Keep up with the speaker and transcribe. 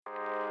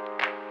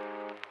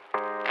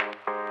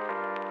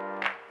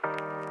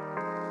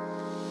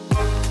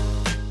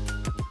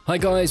Hi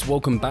guys,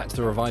 welcome back to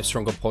the Revive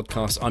Stronger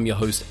podcast. I'm your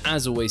host,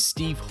 as always,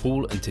 Steve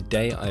Hall, and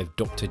today I have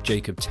Dr.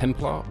 Jacob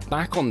Templar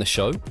back on the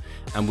show,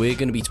 and we're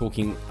going to be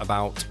talking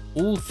about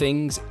all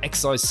things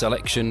exercise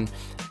selection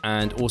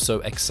and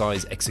also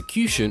exercise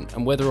execution,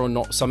 and whether or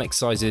not some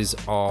exercises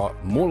are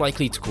more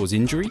likely to cause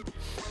injury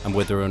and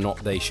whether or not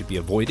they should be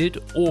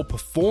avoided, or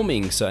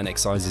performing certain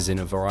exercises in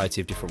a variety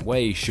of different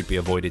ways should be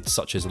avoided,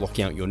 such as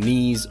locking out your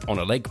knees on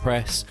a leg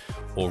press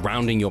or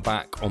rounding your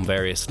back on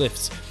various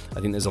lifts.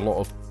 I think there's a lot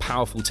of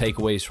powerful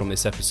takeaways from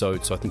this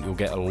episode, so I think you'll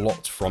get a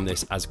lot from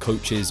this as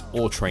coaches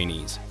or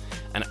trainees.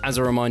 And as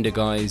a reminder,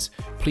 guys,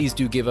 please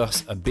do give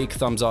us a big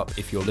thumbs up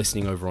if you're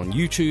listening over on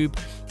YouTube,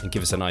 and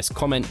give us a nice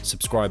comment,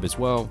 subscribe as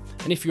well.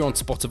 And if you're on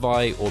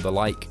Spotify or the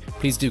like,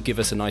 please do give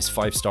us a nice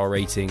 5-star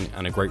rating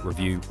and a great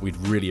review. We'd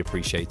really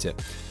appreciate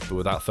it. But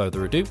without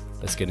further ado,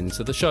 let's get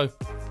into the show.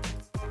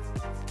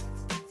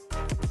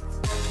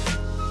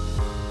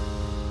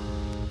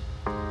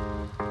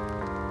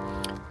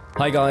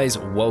 Hi guys,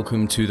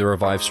 welcome to the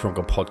Revive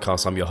Stronger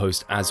podcast. I'm your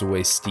host, as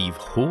always, Steve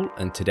Hall,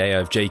 and today I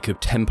have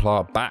Jacob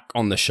Templar back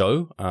on the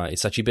show.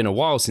 It's actually been a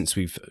while since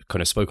we've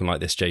kind of spoken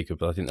like this,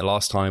 Jacob. I think the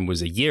last time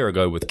was a year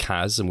ago with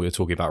Kaz, and we were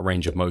talking about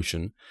range of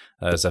motion.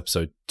 As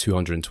episode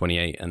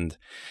 228, and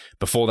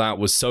before that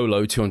was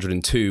solo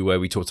 202, where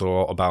we talked a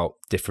lot about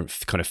different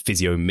kind of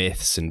physio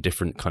myths and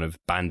different kind of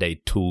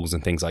band-aid tools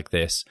and things like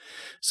this.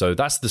 So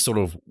that's the sort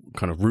of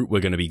kind of route we're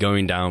going to be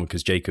going down,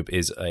 because Jacob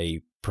is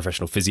a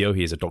professional physio.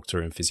 He is a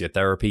doctor in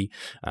physiotherapy,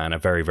 and a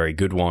very, very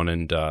good one,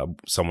 and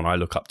someone I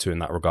look up to in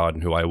that regard,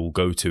 and who I will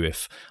go to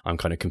if I'm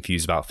kind of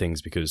confused about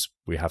things, because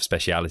we have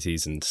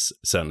specialities, and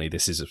certainly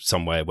this is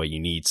somewhere where you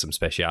need some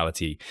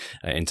speciality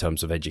in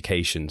terms of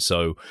education.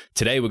 So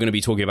today we're going to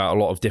be talking about a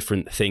lot of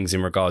different things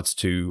in regards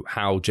to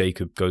how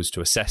Jacob goes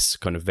to assess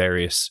kind of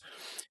various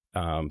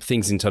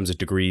things in terms of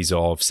degrees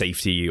of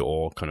safety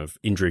or kind of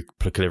injury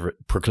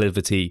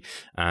proclivity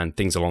and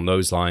things along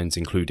those lines,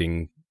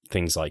 including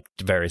things like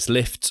various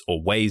lifts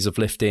or ways of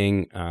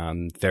lifting,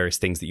 various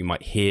things that you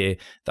might hear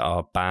that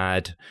are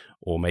bad,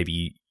 or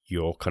maybe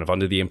you're kind of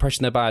under the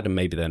impression they're bad and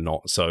maybe they're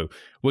not. So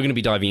we're going to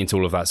be diving into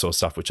all of that sort of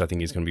stuff, which I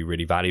think is going to be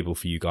really valuable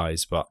for you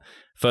guys. But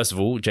first of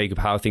all, Jacob,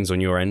 how are things on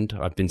your end?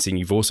 I've been seeing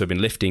you've also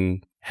been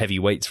lifting heavy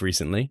weights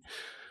recently.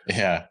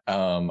 Yeah.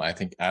 I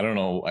think, I don't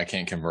know, I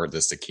can't convert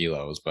this to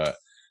kilos, but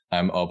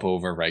I'm up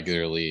over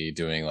regularly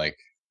doing like,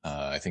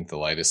 I think the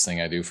lightest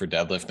thing I do for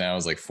deadlift now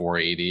is like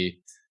 480,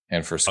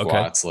 and for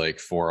squats, like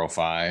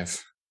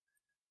 405.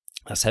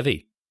 That's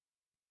heavy.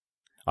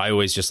 I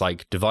always just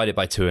like divide it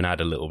by 2 and add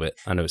a little bit.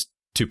 I know it's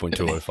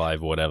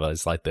 2.205 or whatever.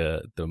 It's like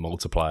the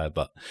multiplier,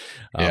 but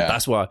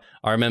that's why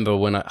I remember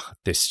when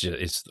this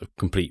is a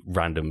complete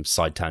random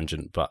side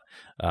tangent, but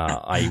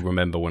I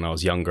remember when I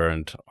was younger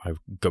and I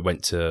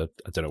went to,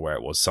 I don't know where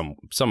it was,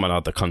 some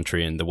other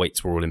country, and the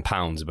weights were all in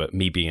pounds, but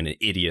me being an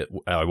idiot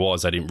I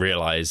didn't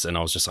realize, and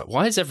I was just like,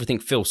 why does everything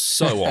feel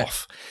so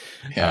off?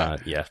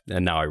 And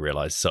now I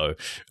realize. So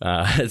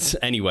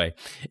anyway,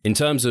 in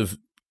terms of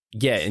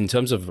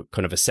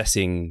kind of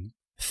assessing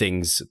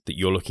things that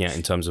you're looking at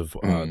in terms of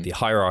the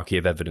hierarchy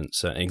of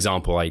evidence. An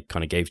example I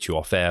kind of gave to you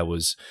off air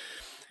was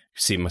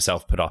seeing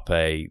myself put up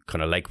a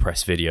kind of leg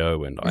press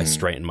video, and I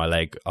straighten my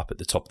leg up at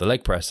the top of the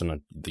leg press,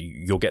 and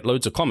you'll get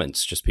loads of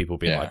comments, just people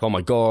being like, oh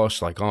my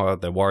gosh, like, oh,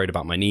 they're worried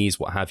about my knees,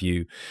 what have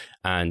you.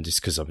 And it's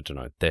because, I don't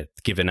know, they're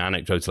given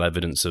anecdotal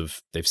evidence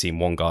of they've seen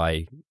one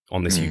guy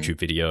on this YouTube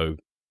video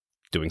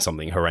doing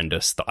something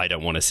horrendous that I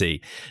don't want to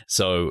see.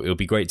 So it'll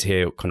be great to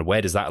hear kind of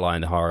where does that lie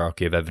in the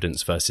hierarchy of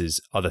evidence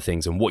versus other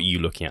things, and what are you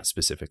looking at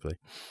specifically?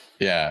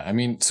 Yeah. I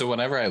mean, so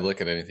whenever I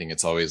look at anything,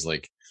 it's always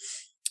like,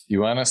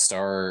 you want to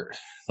start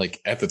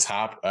like at the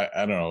top. I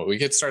don't know. We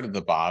could start at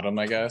the bottom,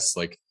 I guess,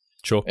 like,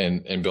 sure.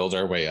 And build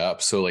our way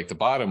up. So like the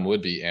bottom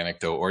would be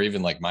anecdote, or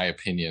even like my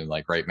opinion,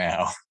 like right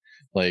now,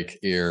 like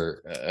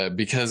you're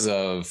because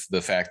of the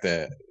fact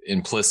that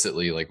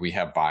implicitly, like we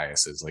have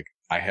biases. Like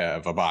I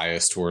have a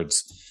bias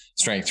towards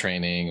strength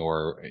training,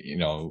 or, you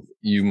know,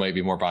 you might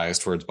be more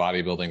biased towards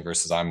bodybuilding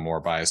versus I'm more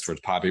biased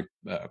towards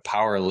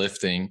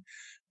powerlifting,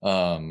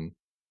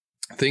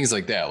 things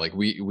like that. Like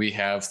we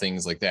have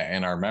things like that,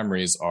 and our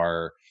memories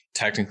are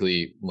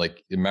technically,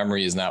 like, the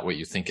memory is not what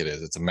you think it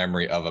is. It's a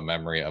memory of a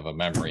memory of a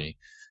memory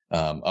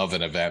of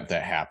an event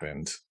that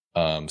happened.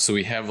 So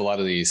we have a lot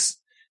of these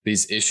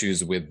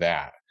issues with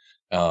that.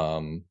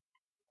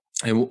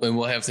 And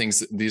we'll have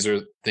things, these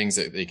are things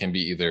that they can be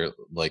either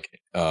like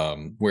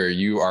where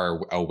you are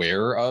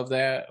aware of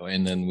that,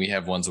 and then we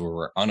have ones where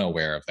we're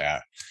unaware of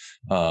that,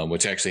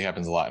 which actually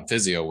happens a lot in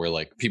physio, where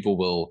like people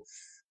will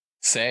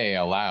say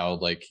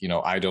aloud, like, you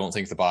know, I don't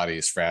think the body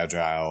is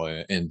fragile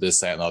and this,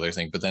 that, and the other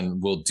thing, but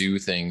then we'll do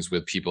things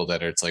with people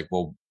that it's like,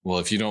 well,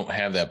 if you don't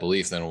have that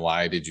belief, then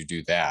why did you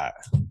do that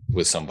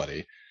with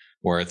somebody,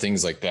 or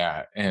things like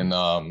that. And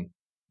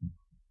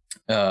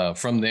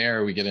from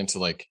there we get into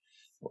like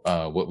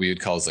what we would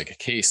call is like a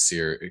case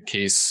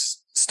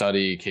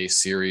study,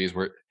 case series,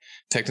 where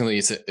technically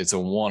it's a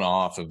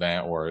one-off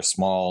event or a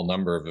small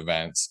number of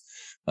events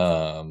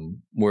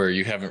where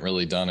you haven't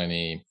really done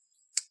any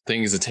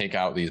things to take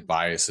out these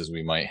biases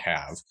we might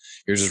have.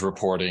 You're just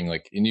reporting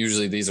like, and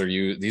usually these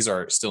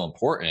are still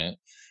important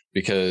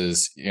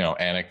because,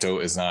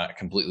 anecdote is not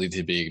completely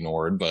to be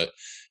ignored, but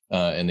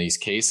in these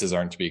cases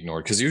aren't to be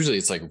ignored because usually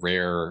it's like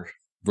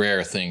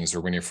rare things,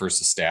 or when you're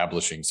first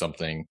establishing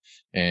something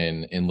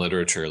in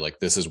literature, like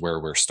this is where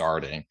we're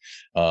starting.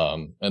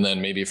 And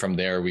then maybe from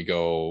there we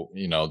go,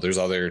 there's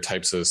other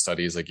types of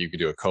studies, like you could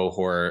do a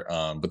cohort.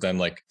 But then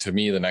like, to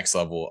me, the next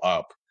level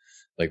up,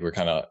 like we're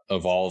kind of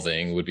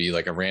evolving, would be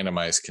like a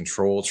randomized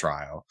control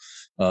trial,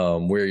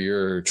 where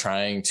you're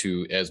trying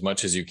to, as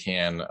much as you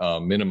can,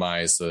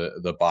 minimize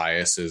the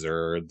biases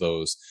or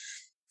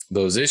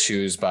those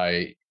issues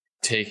by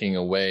taking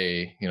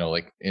away,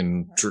 like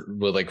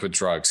with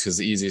drugs, because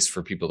the easiest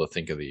for people to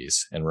think of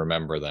these and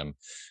remember them,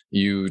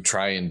 you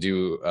try and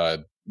do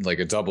like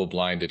a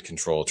double-blinded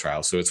control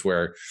trial. So it's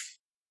where,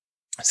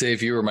 say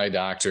if you were my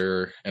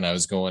doctor and I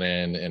was going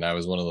in and I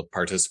was one of the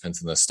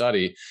participants in the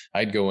study,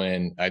 I'd go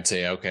in, I'd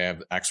say, okay, I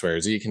have X, Y, or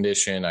Z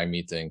condition. I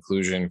meet the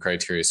inclusion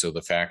criteria. So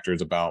the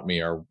factors about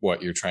me are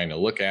what you're trying to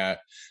look at.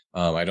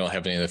 I don't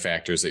have any of the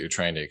factors that you're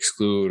trying to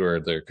exclude, or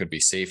there could be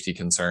safety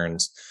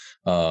concerns.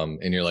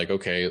 And you're like,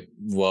 okay,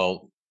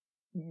 well,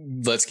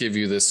 let's give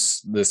you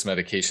this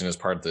medication as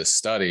part of this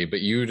study, but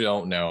you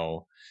don't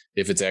know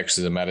if it's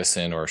actually the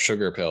medicine or a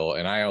sugar pill.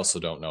 And I also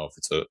don't know if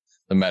it's the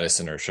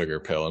medicine or sugar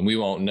pill. And we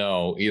won't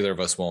know, either of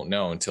us won't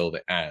know until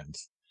the end.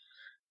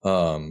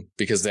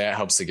 Because that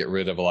helps to get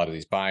rid of a lot of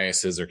these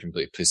biases or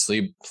complete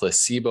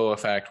placebo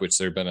effect, which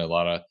there have been a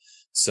lot of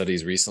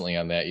studies recently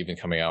on that, even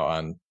coming out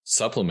on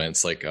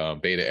supplements like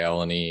beta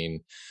alanine,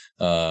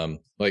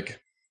 like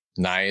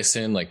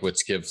niacin, like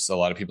which gives a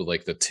lot of people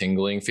like the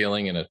tingling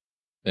feeling in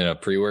a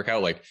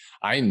pre-workout. Like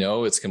I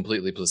know it's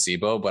completely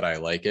placebo, but I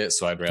like it,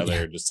 so I'd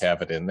rather just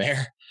have it in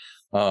there.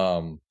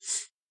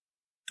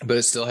 But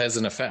it still has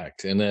an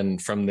effect. And then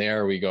from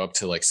there we go up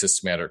to like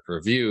systematic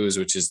reviews,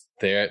 which is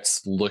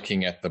that's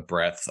looking at the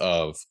breadth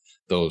of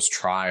those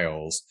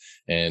trials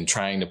and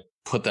trying to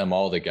put them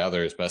all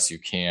together as best you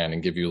can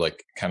and give you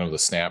like kind of the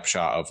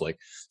snapshot of like,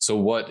 so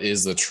what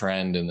is the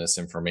trend in this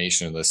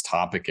information in this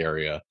topic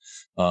area?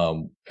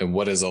 And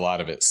what does a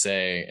lot of it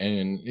say?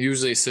 And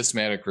usually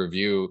systematic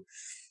review,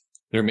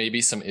 there may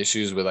be some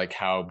issues with like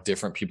how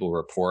different people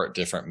report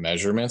different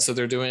measurements that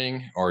they're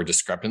doing or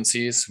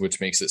discrepancies,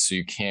 which makes it so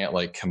you can't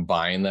like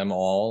combine them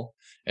all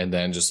and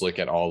then just look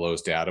at all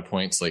those data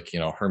points. Like,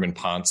 Herman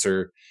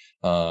Poncer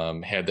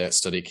had that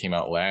study came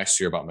out last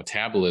year about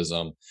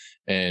metabolism.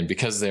 And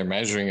because they're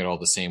measuring it all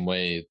the same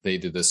way, they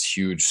did this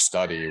huge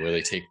study where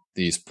they take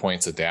these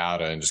points of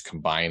data and just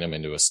combine them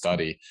into a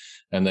study.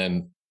 And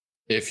then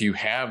if you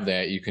have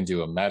that, you can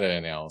do a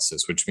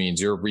meta-analysis, which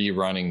means you're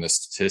rerunning the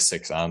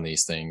statistics on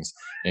these things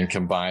and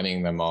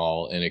combining them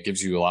all. And it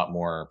gives you a lot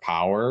more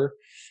power,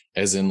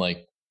 as in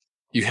like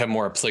you have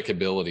more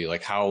applicability.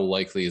 Like how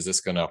likely is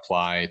this going to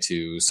apply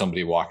to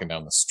somebody walking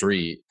down the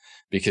street?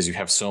 Because you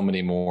have so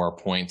many more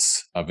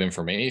points of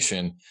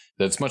information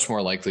that's much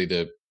more likely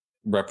to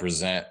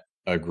represent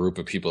a group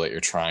of people that you're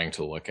trying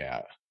to look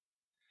at.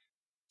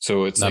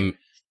 So it's like,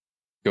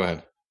 go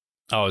ahead.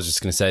 I was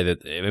just going to say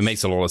that it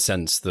makes a lot of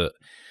sense that,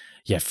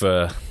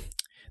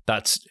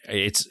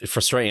 it's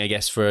frustrating, I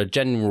guess, for a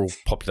general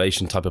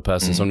population type of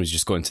person, someone who's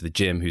just going to the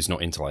gym, who's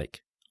not into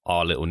like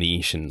our little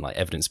niche and like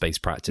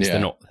evidence-based practice. They're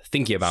not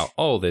thinking about,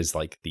 there's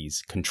like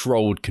these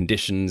controlled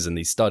conditions and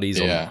these studies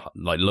on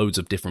like loads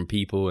of different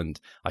people, and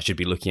I should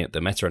be looking at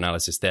the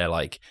meta-analysis. They're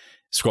like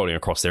scrolling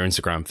across their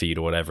Instagram feed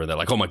or whatever. They're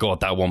like, oh my God,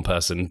 that one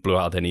person blew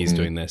out their knees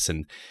doing this.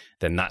 And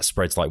then that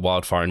spreads like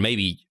wildfire. And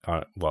maybe,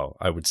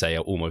 I would say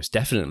almost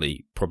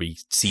definitely probably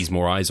sees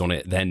more eyes on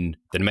it than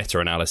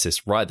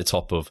meta-analysis right at the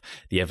top of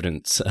the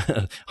evidence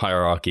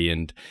hierarchy,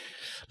 and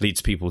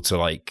leads people to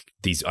like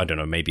these, I don't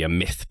know, maybe a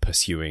myth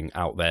pursuing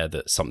out there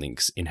that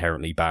something's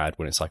inherently bad,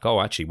 when it's like,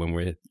 actually, when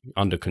we're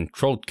under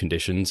controlled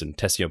conditions and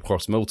testing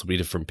across multiple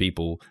different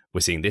people,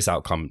 we're seeing this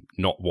outcome,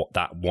 not what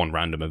that one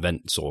random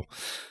event saw.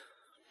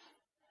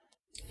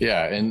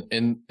 Yeah.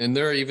 And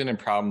there are even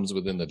problems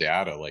within the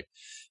data. Like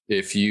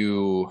if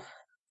you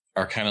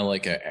are kind of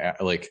like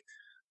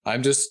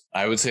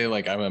I would say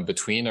like I'm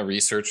between a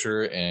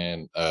researcher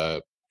and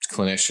a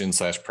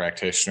clinician /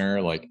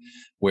 practitioner, like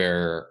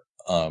where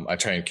I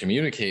try and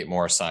communicate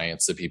more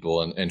science to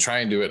people and try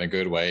and do it in a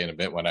good way and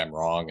admit when I'm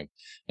wrong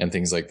and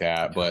things like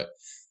that. But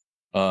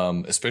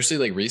especially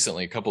like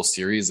recently, a couple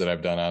series that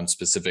I've done on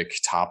specific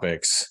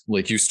topics,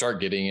 like you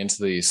start getting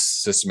into these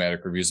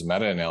systematic reviews of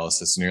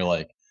meta-analysis and you're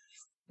like,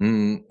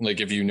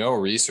 like if you know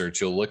research,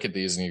 you'll look at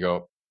these and you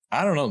go,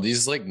 I don't know,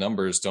 these like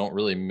numbers don't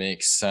really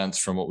make sense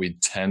from what we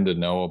tend to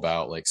know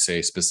about, like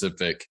say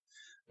specific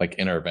like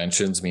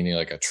interventions, meaning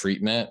like a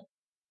treatment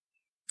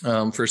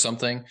for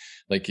something.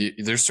 Like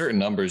there's certain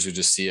numbers, you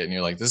just see it and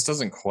you're like, this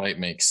doesn't quite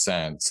make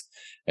sense.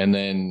 And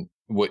then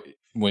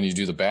when you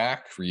do the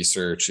back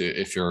research,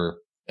 if you're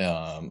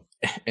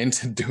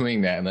into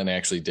doing that and then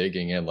actually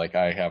digging in, like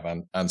I have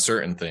on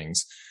certain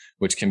things,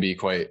 which can be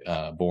quite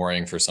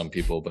boring for some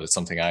people, but it's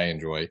something I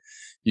enjoy.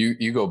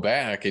 You go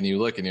back and you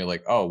look and you're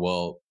like, oh,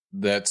 well,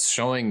 that's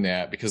showing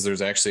that because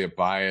there's actually a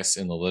bias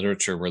in the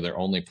literature where they're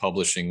only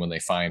publishing when they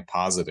find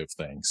positive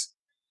things.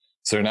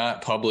 So they're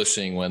not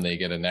publishing when they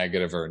get a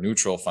negative or a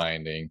neutral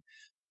finding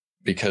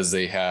because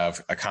they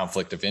have a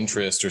conflict of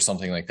interest or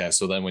something like that.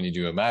 So then when you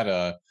do a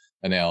meta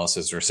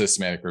analysis or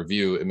systematic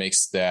review, it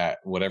makes that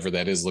whatever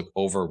that is look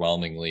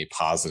overwhelmingly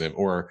positive,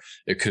 or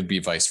it could be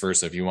vice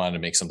versa. If you wanted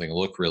to make something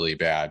look really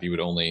bad, you would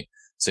only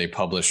say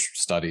publish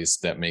studies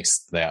that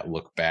makes that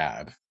look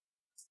bad.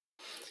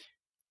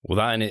 Well,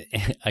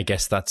 I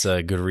guess that's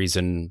a good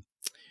reason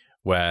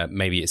where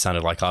maybe it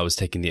sounded like I was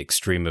taking the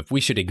extreme of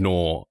we should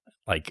ignore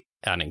like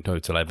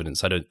anecdotal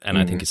evidence. I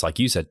think it's like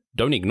you said,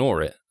 don't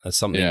ignore it as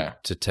something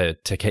to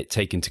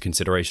take into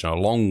consideration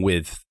along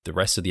with the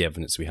rest of the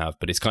evidence we have.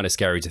 But it's kind of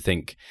scary to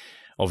think,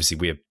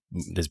 obviously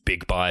there's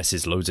big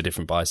biases, loads of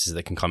different biases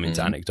that can come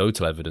into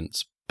anecdotal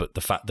evidence. But the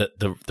fact that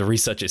the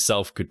research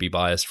itself could be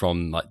biased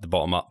from like the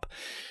bottom up,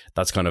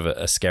 that's kind of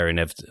a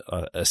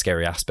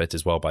scary aspect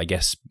as well. But I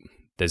guess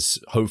there's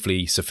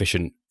hopefully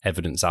sufficient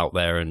evidence out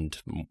there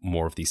and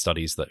more of these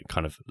studies that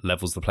kind of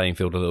levels the playing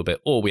field a little bit.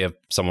 Or we have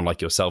someone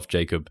like yourself,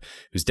 Jacob,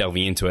 who's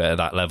delving into it at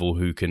that level,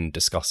 who can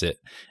discuss it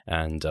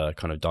and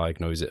kind of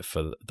diagnose it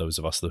for those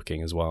of us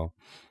looking as well.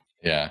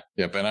 Yeah.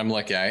 Yep. And I'm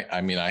lucky.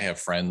 I mean, I have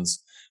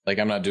friends, like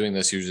I'm not doing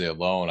this usually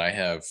alone. I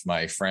have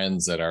my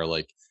friends that are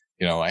like,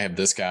 I have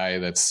this guy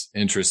that's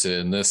interested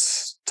in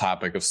this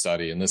topic of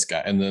study and this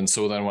guy. And then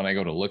when I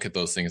go to look at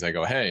those things, I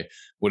go, hey,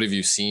 what have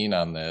you seen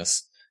on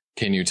this?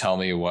 Can you tell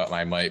me what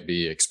I might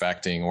be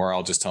expecting? Or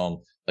I'll just tell them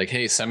like,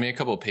 hey, send me a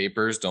couple of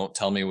papers. Don't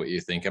tell me what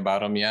you think about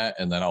them yet.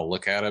 And then I'll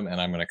look at them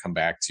and I'm going to come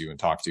back to you and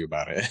talk to you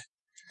about it.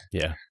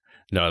 Yeah.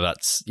 No,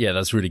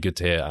 that's really good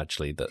to hear,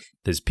 actually, that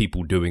there's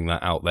people doing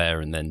that out there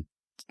and then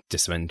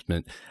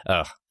dissemination.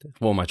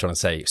 What am I trying to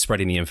say?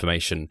 Spreading the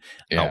information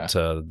out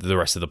to the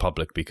rest of the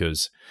public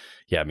because,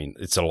 I mean,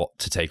 it's a lot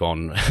to take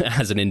on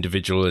as an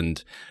individual.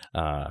 And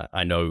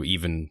I know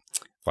even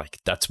like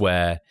that's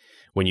where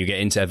when you get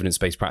into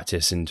evidence-based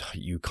practice and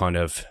you kind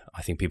of,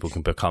 I think people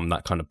can become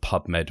that kind of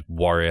PubMed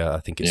warrior,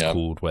 I think it's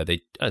called, where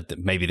they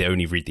maybe they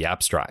only read the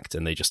abstract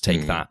and they just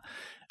take that.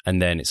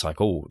 And then it's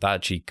like, oh, that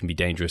actually can be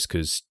dangerous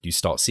because you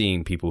start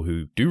seeing people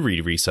who do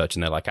read research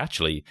and they're like,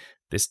 actually,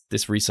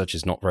 this research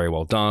is not very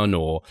well done,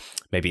 or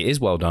maybe it is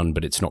well done,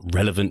 but it's not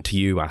relevant to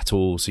you at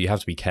all. So you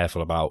have to be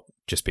careful about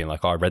just being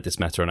like, oh, I read this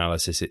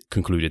meta-analysis, it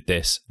concluded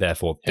this,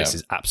 therefore this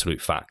is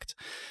absolute fact.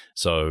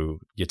 So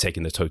you're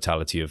taking the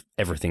totality of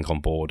everything on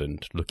board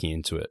and looking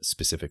into it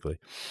specifically.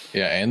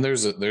 Yeah, and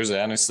there's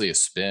honestly a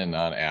spin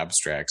on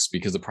abstracts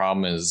because the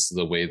problem is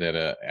the way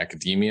that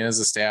academia is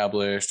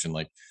established and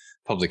like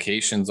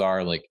publications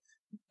are like,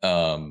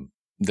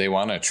 they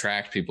want to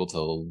attract people to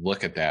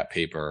look at that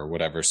paper or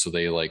whatever. So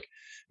they like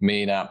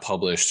may not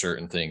publish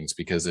certain things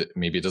because it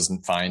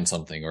doesn't find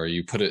something, or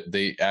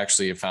they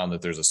actually have found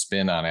that there's a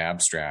spin on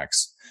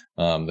abstracts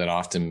that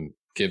often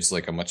gives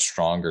like a much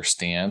stronger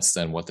stance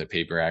than what the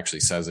paper actually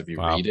says if you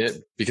read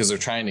it, because they're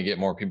trying to get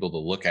more people to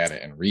look at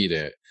it and read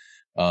it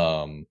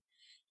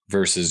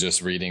versus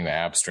just reading the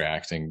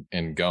abstract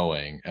and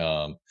going.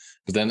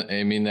 But then,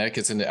 I mean, that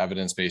gets into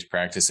evidence-based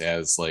practice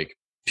as like,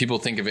 people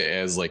think of it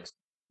as like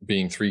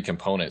being three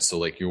components. So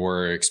like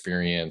your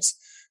experience,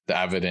 the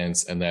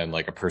evidence, and then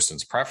like a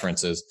person's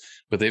preferences,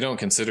 but they don't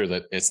consider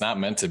that it's not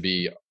meant to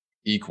be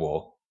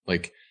equal.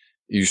 Like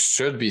you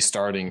should be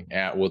starting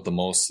at what the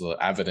most of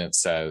the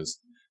evidence says.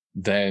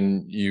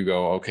 Then you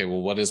go, okay,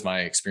 well, what is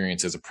my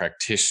experience as a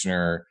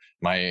practitioner?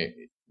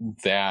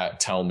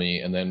 Tell me.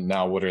 And then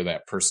now what are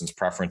that person's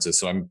preferences?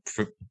 So I'm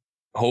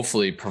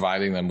hopefully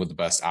providing them with the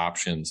best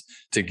options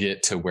to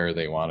get to where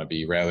they want to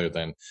be, rather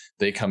than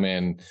they come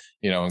in,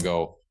 and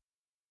go,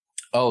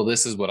 oh,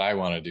 this is what I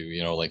want to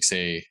do. Like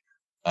say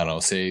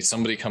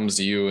somebody comes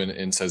to you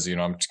and says,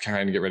 I'm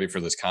trying to get ready for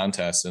this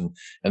contest and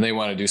they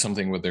want to do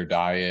something with their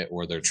diet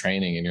or their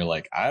training. And you're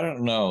like, I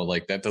don't know,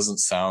 like that doesn't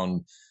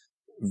sound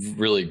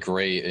really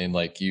great. And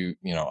like, you're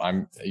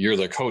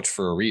the coach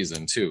for a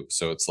reason too.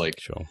 So it's like,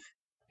 sure.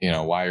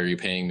 Why are you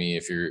paying me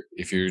if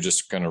you're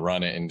just going to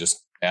run it and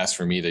just ask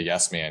for me to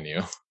yes man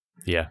you?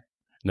 Yeah,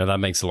 no, that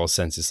makes a lot of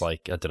sense. It's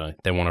like, I don't know,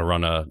 they want to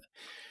run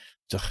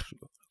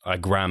a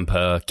gram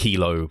per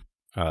kilo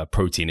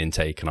protein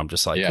intake, and I'm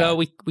just like, oh,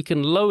 we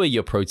can lower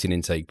your protein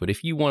intake, but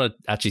if you want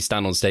to actually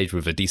stand on stage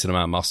with a decent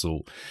amount of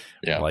muscle,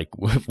 like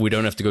we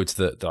don't have to go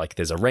to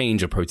there's a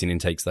range of protein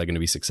intakes that are going to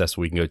be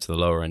successful. We can go to the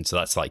lower end. So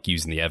that's like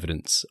using the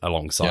evidence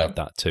alongside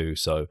that too.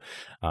 So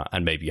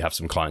and maybe you have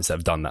some clients that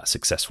have done that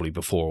successfully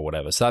before or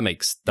whatever. So that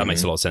makes a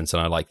lot of sense.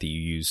 And I like that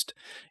you used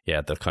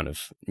the kind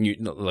of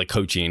like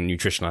coaching and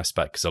nutrition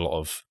aspect, because a lot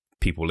of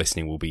people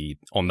listening will be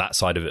on that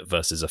side of it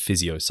versus a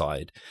physio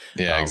side.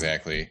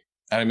 Exactly.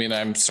 I mean,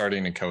 I'm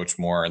starting to coach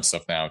more and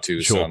stuff now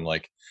too. Sure. So I'm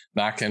like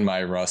knocking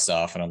my rust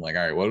off and I'm like,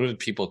 all right, what would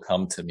people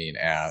come to me and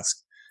ask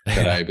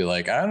that I'd be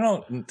like, I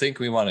don't think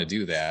we want to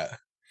do that.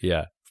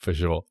 Yeah, for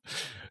sure.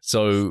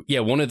 So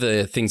one of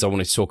the things I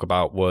wanted to talk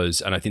about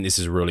was, and I think this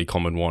is a really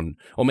common one,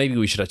 or maybe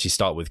we should actually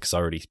start with, because I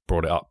already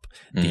brought it up,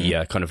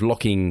 the kind of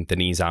locking the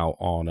knees out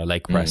on a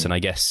leg press. And I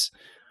guess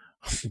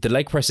the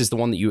leg press is the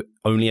one that you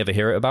only ever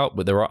hear it about,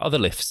 but there are other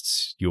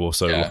lifts you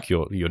also lock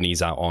your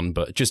knees out on.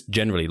 But just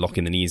generally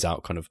locking the knees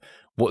out, kind of,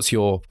 what's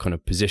your kind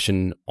of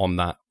position on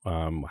that?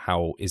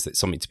 How is it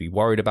something to be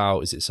worried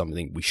about? Is it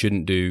something we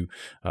shouldn't do?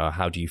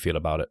 How do you feel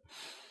about it?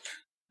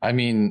 I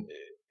mean,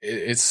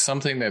 it's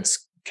something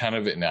that's kind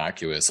of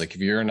innocuous. Like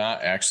if you're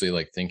not actually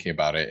like thinking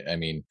about it, I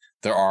mean,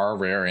 there are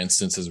rare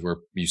instances where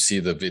you see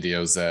the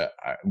videos that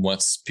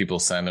once people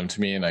send them to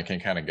me and I can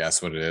kind of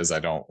guess what it is. I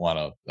don't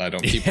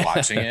keep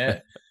watching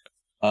it.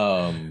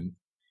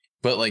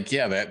 But like,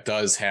 yeah, that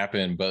does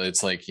happen. But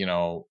it's like, you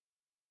know,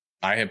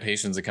 I have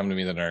patients that come to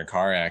me that are in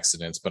car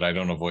accidents, but I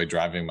don't avoid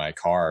driving my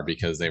car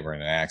because they were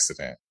in an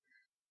accident.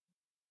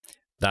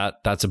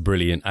 That's a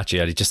brilliant. Actually,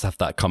 I just have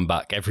that come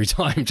back every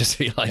time. Just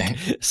be like,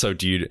 so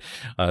do you?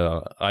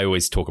 I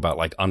always talk about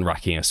like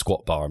unracking a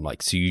squat bar. I'm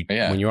like, so you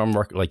when you're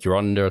unrack, like you're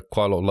under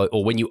quite a lot of load,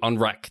 or when you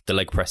unrack the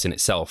leg press in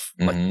itself,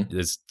 like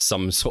there's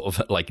some sort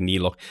of like knee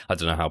lock. I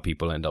don't know how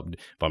people end up,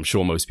 but I'm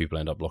sure most people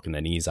end up locking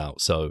their knees out.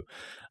 So,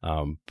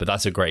 but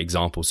that's a great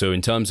example. So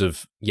in terms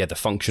of the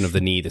function of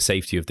the knee, the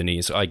safety of the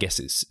knee, I guess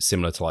it's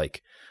similar to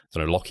like, I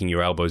don't know, locking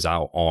your elbows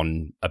out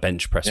on a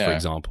bench press, for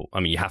example.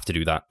 I mean, you have to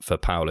do that for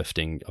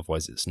powerlifting,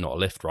 otherwise it's not a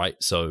lift, right?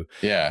 So,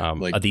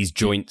 like, are these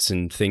joints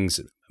and things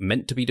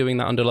meant to be doing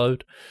that under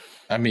load?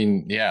 I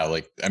mean,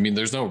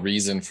 there's no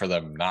reason for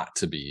them not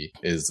to be.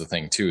 Is the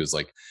thing too? Is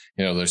like,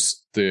 you know,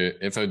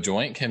 if a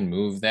joint can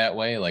move that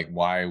way, like,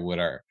 why would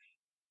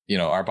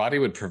our body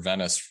would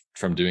prevent us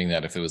from doing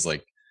that if it was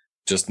like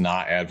just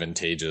not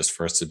advantageous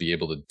for us to be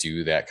able to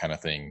do that kind of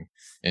thing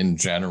in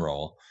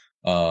general.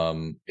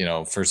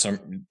 For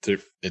some,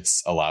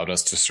 it's allowed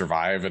us to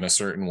survive in a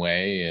certain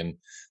way. And,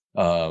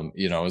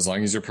 as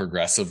long as you're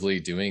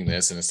progressively doing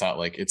this, and it's not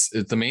like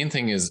the main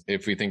thing is,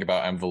 if we think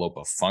about envelope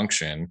of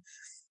function,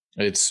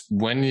 it's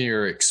when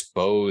you're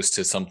exposed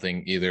to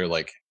something, either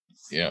like,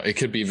 it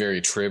could be very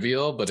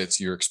trivial, but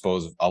you're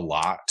exposed a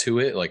lot to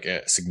it, like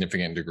a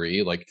significant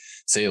degree. Like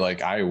say,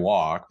 like I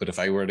walk, but if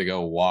I were to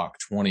go walk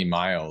 20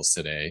 miles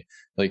today,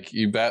 like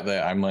you bet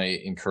that I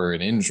might incur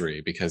an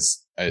injury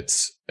because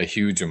it's a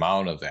huge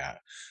amount of that.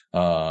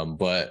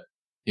 But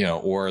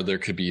or there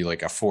could be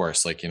like a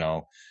force, like,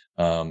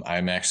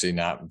 I'm actually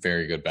not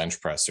very good bench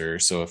presser.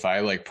 So if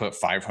I like put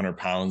 500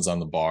 pounds on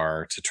the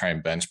bar to try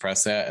and bench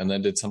press that and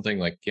then did something,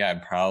 like,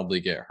 I'd probably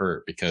get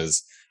hurt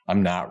because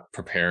I'm not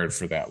prepared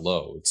for that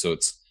load. So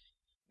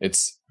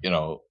it's,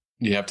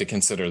 you have to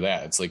consider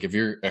that. It's like, if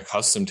you're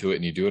accustomed to it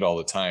and you do it all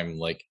the time,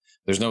 like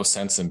there's no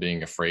sense in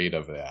being afraid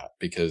of that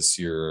because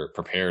you're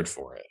prepared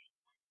for it.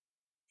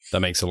 That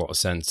makes a lot of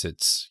sense.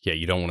 It's,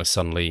 you don't want to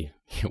suddenly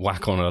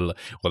whack on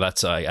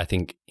that's, I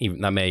think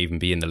even that may even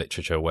be in the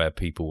literature where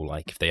people,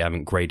 like, if they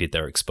haven't graded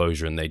their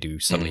exposure and they do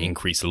suddenly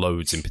increase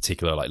loads, in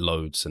particular, like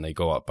loads, and they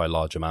go up by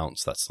large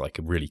amounts, that's like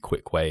a really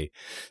quick way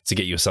to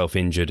get yourself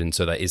injured. And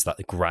so there is that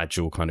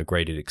gradual kind of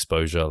graded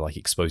exposure, like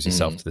expose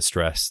yourself to the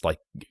stress, like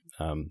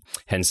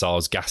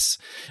Hensel's gas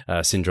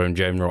syndrome,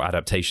 general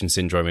adaptation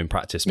syndrome in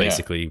practice,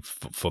 basically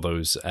for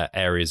those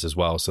areas as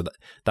well. So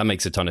that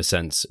makes a ton of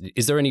sense.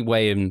 Is there any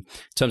way in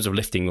terms of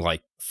lifting,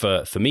 like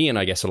for me, and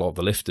I guess a lot of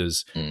the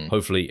lifters,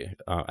 hopefully,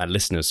 and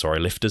listeners,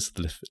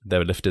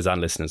 they're lifters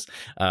and listeners,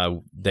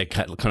 they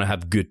kind of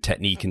have good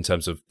technique in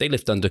terms of they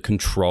lift under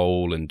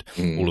control and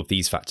all of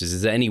these factors.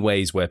 Is there any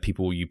ways where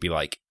people, you'd be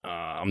like,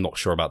 I'm not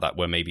sure about that,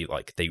 where maybe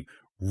like they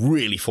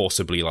really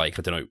forcibly, like,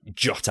 I don't know,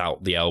 jut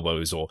out the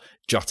elbows or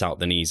jut out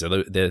the knees?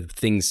 Are there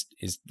things,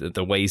 is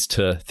the ways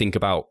to think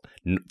about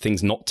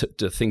things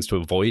things to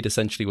avoid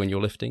essentially when you're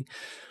lifting?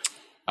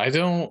 I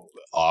don't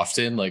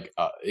often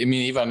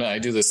even I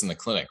do this in the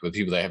clinic with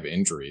people that have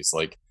injuries,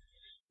 like,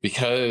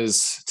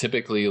 because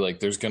typically,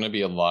 like, there's going to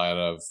be a lot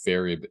of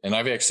and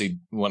I've actually,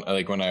 when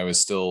I was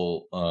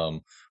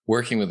still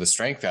working with the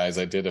strength guys,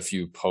 I did a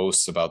few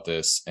posts about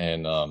this,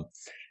 and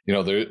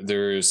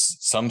there's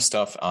some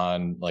stuff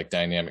on like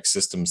dynamic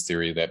systems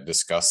theory that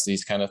discuss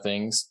these kind of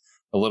things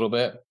a little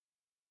bit.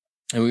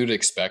 And we would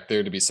expect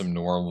there to be some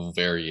normal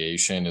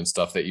variation and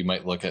stuff that you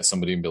might look at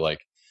somebody and be like,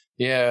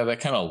 yeah, that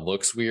kind of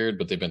looks weird,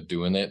 but they've been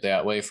doing it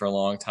that way for a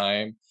long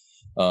time.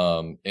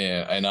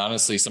 And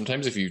honestly,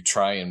 sometimes if you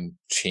try and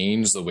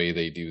change the way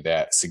they do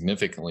that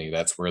significantly,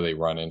 that's where they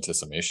run into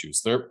some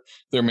issues.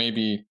 There may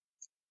be,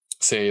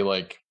 say,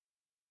 like,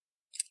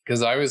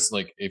 because I was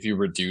like, if you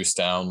reduce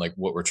down like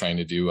what we're trying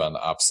to do on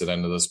the opposite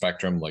end of the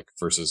spectrum, like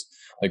versus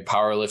like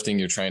powerlifting,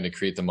 you're trying to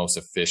create the most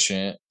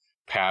efficient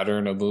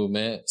pattern of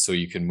movement so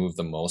you can move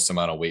the most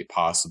amount of weight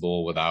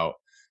possible without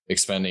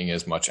expending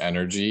as much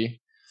energy.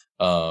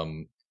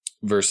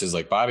 Versus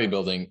like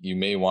bodybuilding, you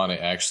may want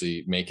to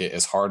actually make it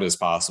as hard as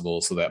possible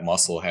so that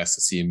muscle has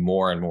to see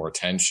more and more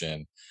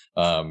tension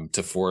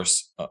to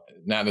force,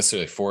 not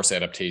necessarily force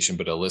adaptation,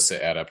 but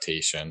elicit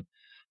adaptation.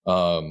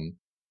 So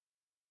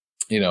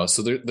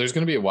there's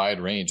going to be a wide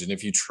range. And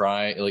if you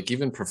try, like,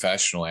 even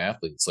professional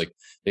athletes, like,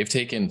 they've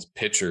taken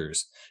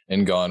pictures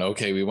and gone,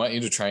 okay, we want you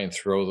to try and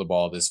throw the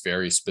ball this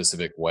very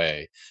specific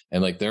way.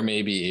 And like, they're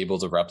maybe able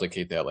to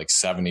replicate that like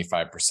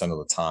 75% of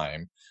the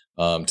time.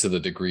 to the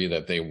degree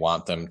that they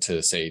want them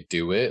to say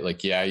do it.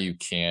 Like, yeah, you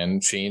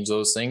can change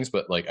those things,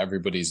 but like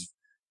everybody's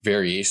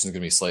variation is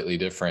going to be slightly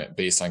different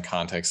based on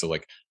context of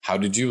like, how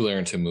did you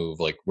learn to move?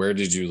 Like, where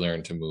did you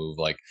learn to move?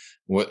 Like,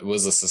 what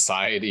was the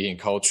society and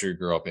culture you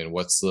grew up in?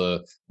 What's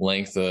the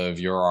length of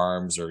your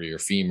arms or your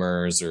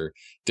femurs or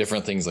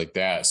different things like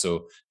that?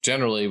 So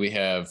generally we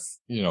have,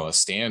 a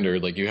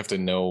standard, like you have to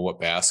know what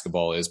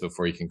basketball is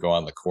before you can go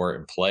on the court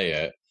and play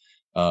it.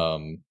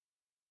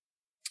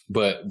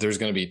 But there's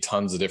going to be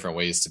tons of different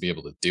ways to be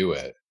able to do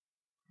it.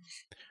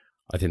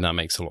 I think that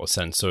makes a lot of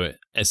sense. So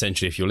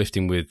essentially, if you're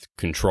lifting with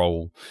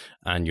control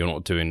and you're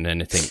not doing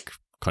anything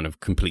kind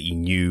of completely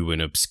new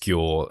and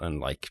obscure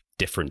and like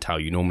different how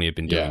you normally have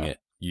been doing it,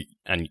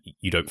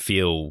 you don't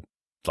feel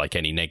like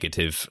any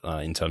negative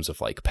in terms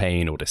of like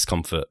pain or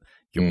discomfort,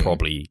 you're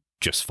probably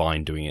just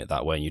fine doing it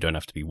that way, and you don't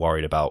have to be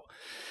worried about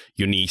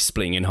your knee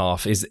splitting in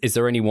half. Is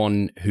there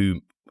anyone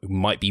who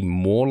might be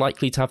more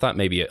likely to have that?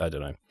 Maybe, I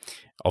don't know.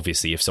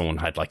 Obviously, if someone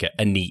had like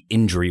a knee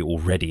injury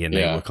already and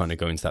they were kind of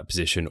going to that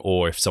position,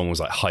 or if someone was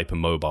like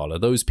hypermobile, are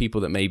those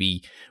people that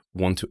maybe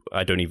want to,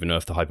 I don't even know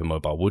if the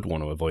hypermobile would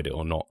want to avoid it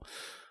or not.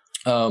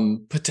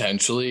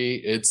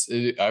 Potentially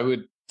I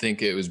would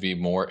think it'd be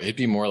more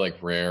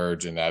like rare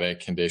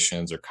genetic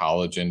conditions or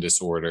collagen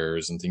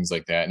disorders and things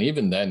like that. And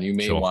even then you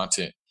may want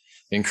to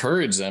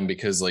encourage them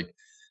because like,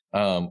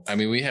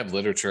 we have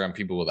literature on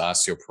people with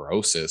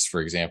osteoporosis,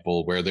 for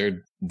example, where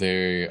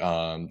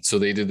so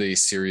they did a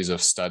series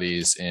of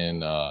studies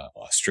in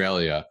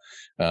Australia.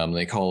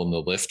 They call them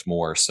the Lift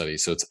More study.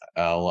 So it's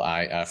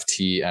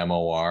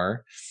LIFTMOR.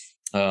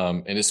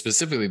 And it's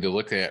specifically to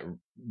look at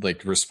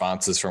like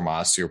responses from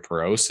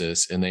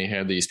osteoporosis. And they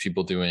had these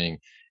people doing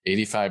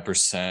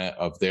 85%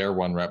 of their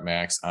 1 rep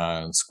max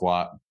on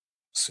squat.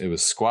 It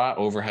was squat,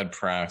 overhead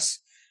press,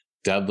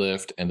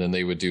 deadlift, and then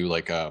they would do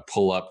like a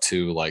pull up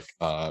to like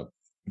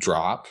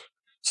drop.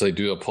 So they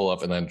do a pull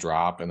up and then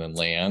drop and then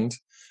land.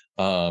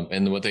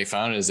 And what they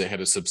found is they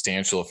had a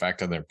substantial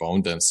effect on their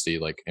bone density,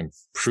 like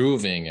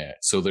improving it.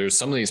 So there's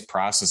some of these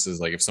processes,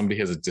 like if somebody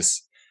has a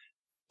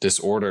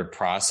disordered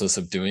process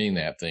of doing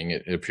that thing,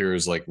 it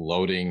appears like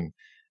loading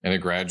in a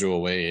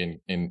gradual way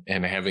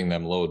and having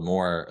them load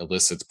more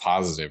elicits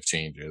positive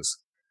changes.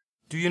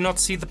 Do you not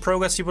see the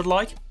progress you would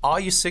like? Are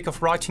you sick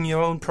of writing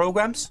your own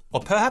programs?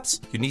 Or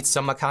perhaps you need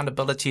some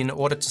accountability in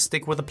order to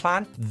stick with a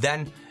plan?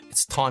 Then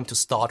it's time to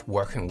start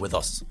working with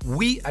us.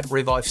 We at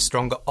Revive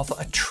Stronger offer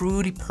a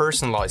truly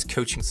personalized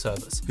coaching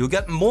service. You'll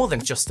get more than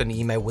just an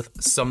email with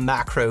some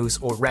macros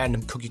or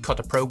random cookie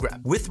cutter program.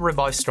 With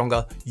Revive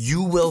Stronger,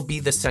 you will be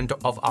the center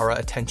of our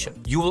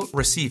attention. You will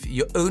receive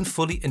your own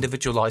fully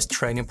individualized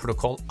training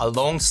protocol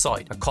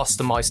alongside a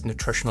customized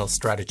nutritional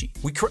strategy.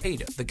 We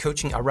created the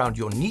coaching around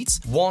your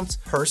needs, wants,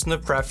 personal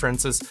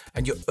preferences,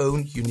 and your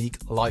own unique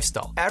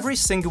lifestyle. Every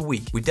single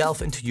week, we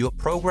delve into your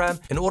program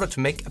in order to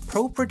make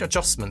appropriate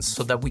adjustments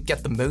so that we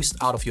get the most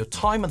out of your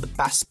time and the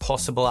best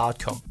possible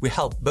outcome. We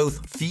help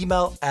both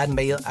female and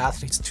male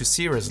athletes to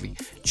seriously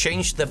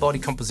change their body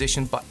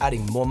composition by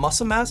adding more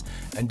muscle mass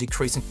and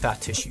decreasing fat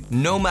tissue.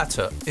 No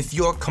matter if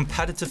you're a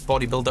competitive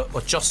bodybuilder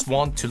or just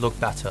want to look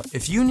better,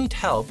 if you need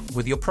help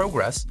with your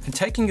progress and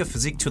taking your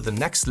physique to the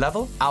next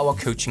level, our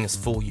coaching is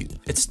for you.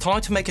 It's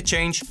time to make a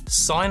change.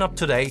 Sign up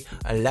today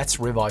and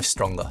let's revive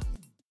stronger.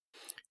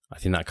 I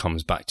think that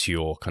comes back to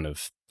your kind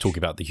of talking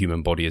about the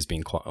human body as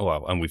being quite,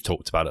 well, and we've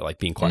talked about it like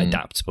being quite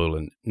adaptable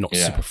and not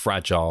super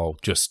fragile,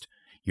 just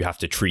you have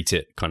to treat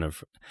it kind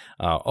of,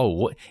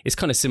 it's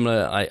kind of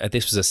similar.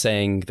 This was a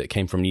saying that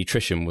came from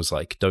nutrition was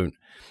like,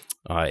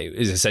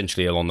 is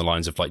essentially along the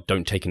lines of like,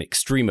 don't take an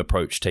extreme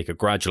approach, take a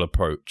gradual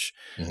approach.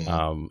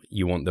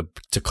 You want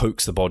to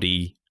coax the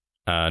body,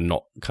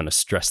 not kind of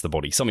stress the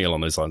body, something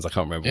along those lines. I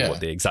can't remember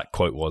what the exact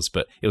quote was,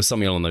 but it was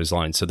something along those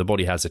lines. So the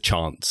body has a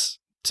chance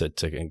to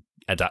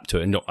adapt to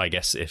it, and not, I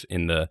guess, if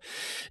in the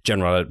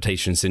general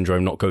adaptation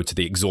syndrome, not go to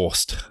the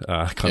exhaust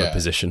kind of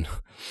position.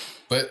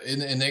 But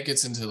and that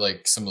gets into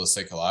like some of the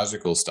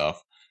psychological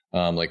stuff,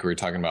 like we were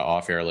talking about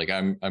off air. Like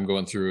I'm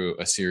going through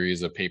a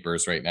series of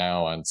papers right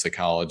now on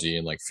psychology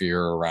and like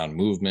fear around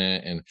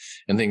movement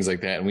and things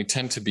like that. And we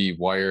tend to be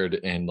wired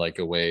in like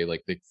a way,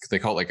 like they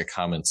call it like a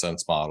common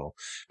sense model,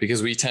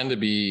 because we tend to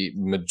be,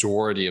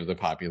 majority of the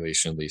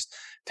population at least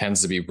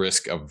tends to be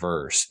risk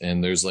averse,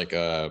 and there's like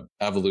a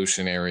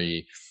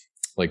evolutionary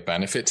like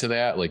benefit to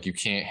that. Like you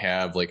can't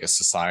have like a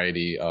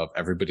society of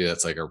everybody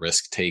that's like a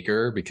risk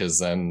taker, because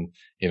then,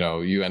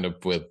 you end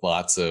up with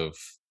lots of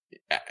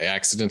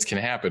accidents can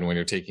happen when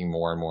you're taking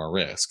more and more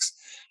risks.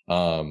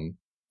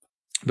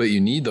 But you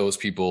need those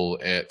people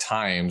at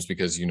times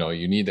because, you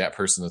need that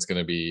person that's going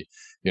to be,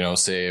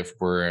 say if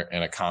we're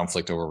in a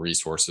conflict over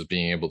resources,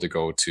 being able to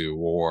go to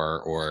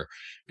war or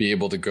be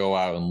able to go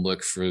out and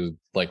look for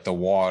like the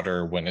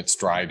water when it's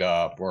dried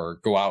up, or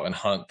go out and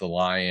hunt the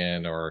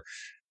lion, or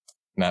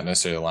not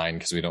necessarily the lion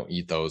because we don't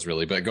eat those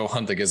really, but go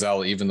hunt the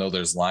gazelle, even though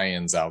there's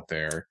lions out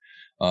there,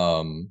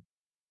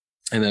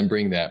 and then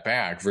bring that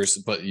back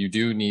but you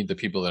do need the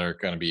people that are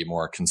going to be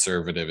more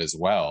conservative as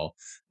well.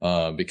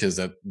 because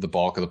that the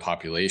bulk of the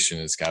population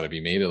has got to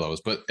be made of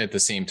those. But at the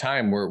same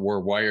time, we're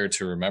wired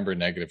to remember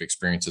negative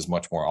experiences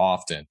much more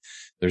often.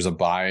 There's a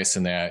bias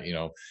in that,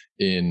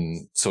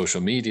 in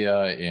social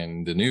media,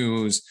 in the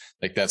news,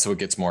 like that's what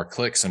gets more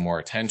clicks and more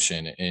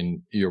attention.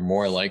 And you're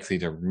more likely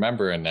to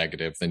remember a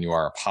negative than you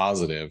are a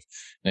positive.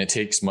 And it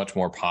takes much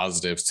more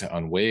positives to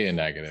unweigh a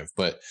negative.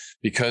 But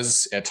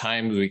because at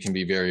times we can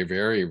be very,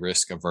 very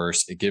risk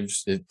averse,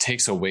 it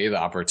takes away the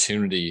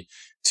opportunity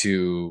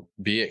to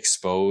be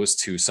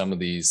exposed to some of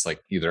these,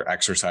 like either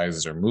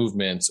exercises or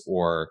movements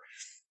or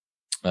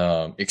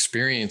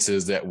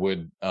experiences that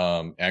would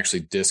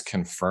actually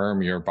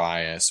disconfirm your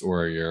bias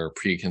or your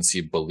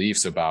preconceived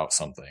beliefs about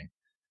something.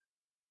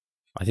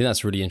 I think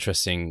that's really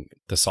interesting.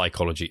 The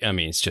psychology. I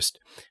mean, it's just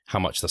how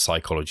much the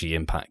psychology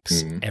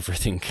impacts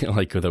everything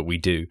like that we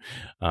do.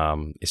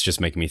 It's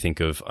just making me think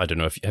of, I don't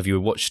know, have you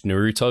watched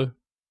Naruto?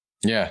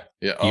 Yeah.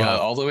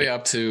 All the way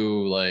up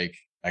to like,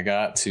 I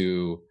got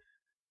to,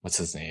 what's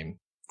his name?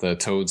 The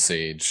Toad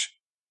Sage.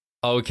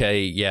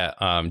 Okay. Yeah.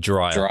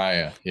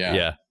 Jiraiya.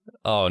 Yeah.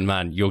 Oh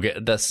man, you're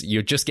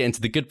just getting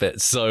to the good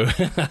bits. So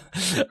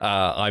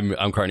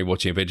I'm currently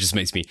watching it, but it just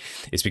makes me.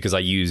 It's because I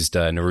used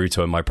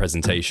Naruto in my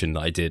presentation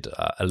that I did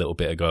a little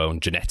bit ago on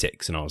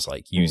genetics, and I was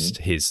like used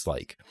his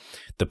like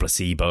the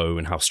placebo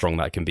and how strong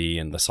that can be,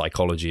 and the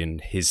psychology,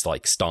 and his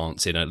like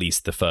stance in at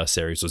least the first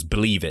series was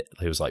believe it.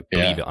 He was like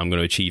believe it, I'm going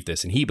to achieve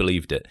this, and he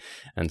believed it,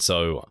 and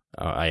so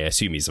I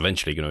assume he's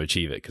eventually going to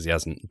achieve it because he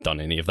hasn't done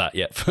any of that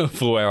yet for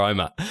where I'm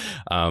at.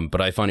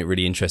 But I find it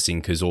really interesting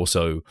because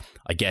also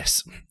I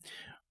guess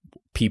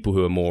people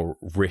who are more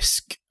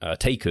risk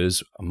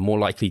takers are more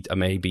likely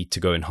maybe to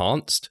go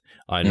enhanced.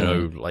 I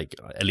know, like,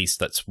 at least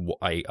that's what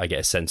I get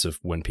a sense of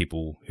when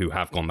people who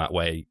have gone that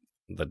way,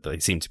 that they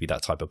seem to be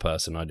that type of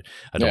person. I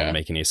don't want to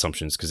make any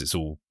assumptions because it's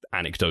all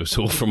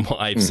anecdotal from what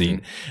I've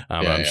seen.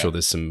 I'm sure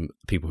there's some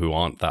people who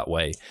aren't that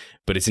way,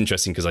 but it's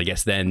interesting because I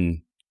guess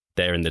then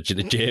they're in the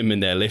gym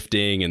and they're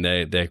lifting and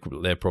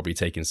they're probably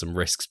taking some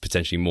risks,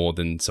 potentially more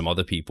than some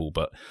other people.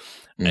 But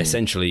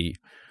essentially,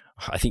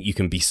 I think you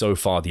can be so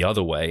far the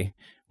other way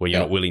where you're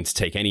not willing to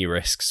take any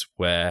risks,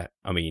 where,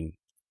 I mean,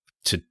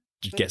 to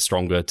get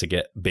stronger, to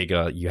get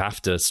bigger, you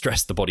have to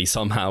stress the body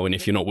somehow. And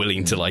if you're not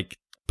willing to like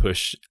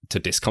push to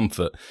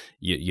discomfort,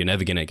 you're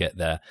never going to get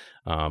there.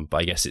 But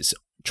I guess it's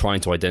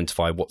trying to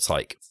identify what's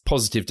like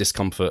positive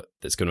discomfort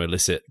that's going to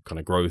elicit kind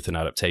of growth and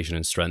adaptation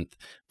and strength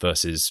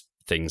versus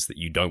things that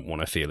you don't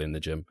want to feel in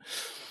the gym.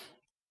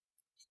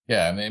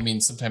 Yeah. And I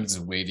mean, sometimes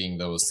it's waiting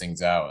those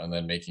things out and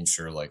then making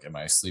sure, like, am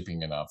I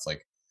sleeping enough?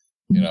 Like,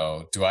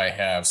 do I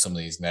have some of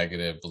these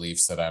negative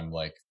beliefs that I'm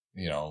like,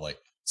 like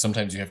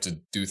sometimes you have to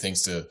do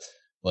things to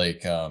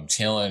like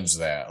challenge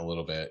that a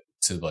little bit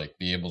to like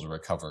be able to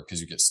recover,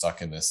 because you get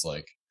stuck in this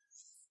like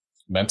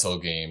mental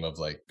game of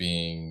like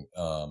being,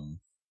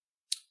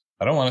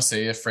 I don't want to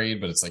say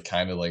afraid, but it's like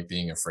kind of like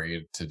being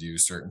afraid to do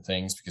certain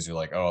things because you're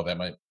like, oh, that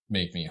might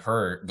make me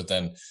hurt. But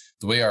then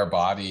the way our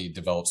body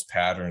develops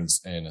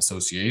patterns in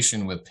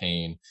association with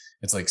pain,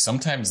 it's like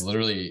sometimes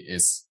literally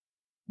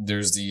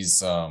there's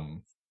these,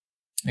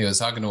 I was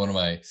talking to one of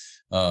my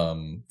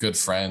good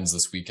friends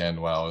this weekend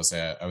while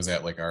I was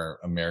at like our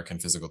American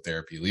Physical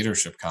Therapy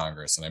Leadership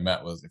Congress, and I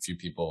met with a few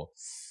people,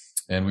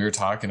 and we were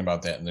talking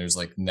about that. And there's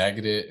like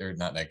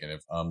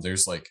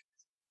there's like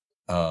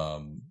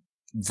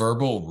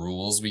verbal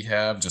rules we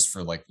have just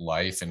for like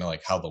life and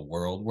like how the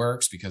world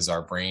works, because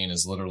our brain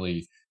is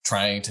literally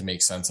trying to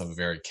make sense of a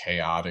very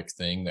chaotic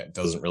thing that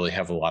doesn't really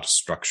have a lot of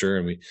structure,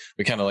 and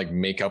we kind of like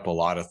make up a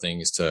lot of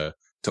things to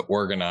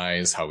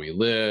organize how we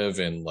live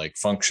and like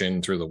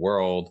function through the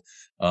world.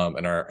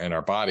 And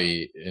our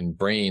body and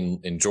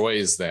brain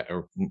enjoys that,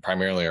 or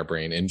primarily our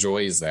brain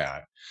enjoys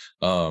that.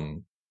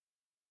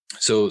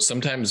 So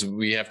sometimes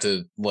we have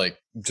to like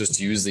just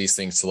use these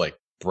things to like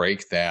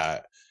break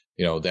that,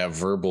 that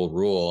verbal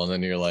rule. And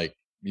then you're like,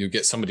 you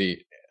get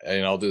somebody,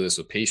 and I'll do this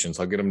with patients,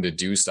 I'll get them to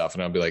do stuff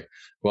and I'll be like,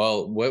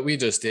 well, what we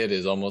just did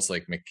is almost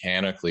like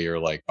mechanically or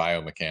like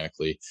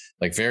biomechanically,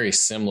 like very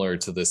similar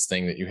to this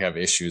thing that you have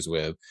issues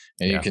with.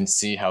 And you can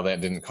see how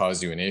that didn't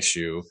cause you an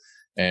issue.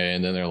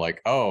 And then they're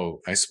like,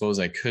 oh, I suppose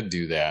I could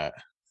do that.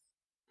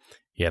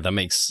 Yeah, that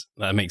makes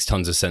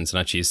tons of sense, and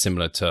actually is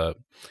similar to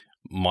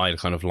my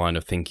kind of line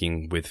of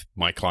thinking with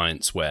my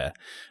clients, where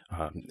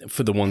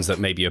for the ones that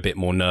may be a bit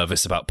more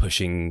nervous about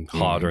pushing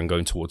harder and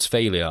going towards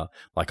failure,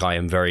 like I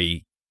am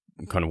very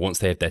kind of, once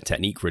they have their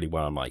technique really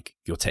well, I'm like,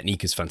 your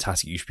technique is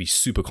fantastic, you should be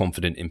super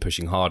confident in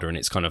pushing harder. And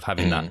it's kind of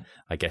having that,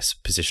 I guess,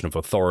 position of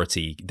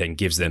authority then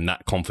gives them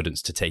that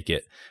confidence to take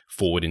it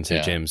forward into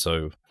the gym.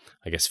 So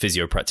I guess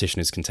physio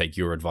practitioners can take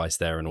your advice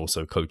there, and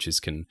also coaches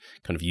can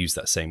kind of use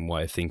that same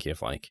way of thinking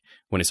of like,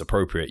 when it's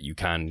appropriate, you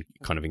can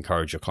kind of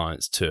encourage your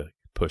clients to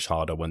push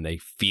harder when they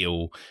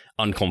feel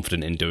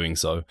unconfident in doing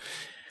so.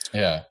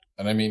 Yeah.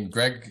 And I mean,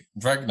 Greg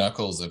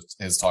Nuckols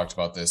has talked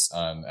about this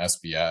on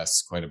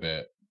SBS quite a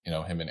bit,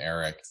 him and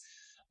Eric,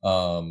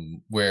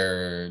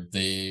 where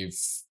they've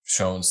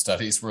shown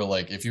studies where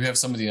like, if you have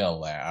somebody in a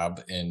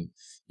lab and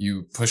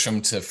you push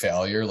them to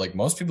failure, like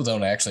most people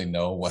don't actually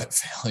know what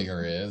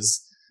failure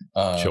is.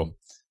 Sure.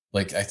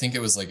 Like, I think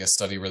it was like a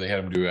study where they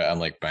had them do it on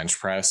like bench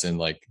press, and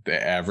like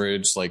the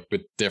average like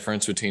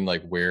difference between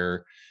like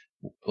where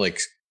like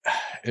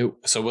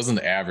so it wasn't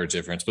the average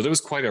difference, but it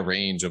was quite a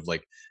range of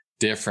like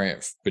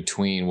different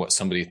between what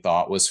somebody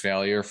thought was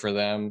failure for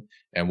them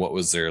and what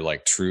was their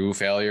like true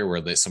failure,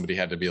 where somebody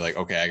had to be like,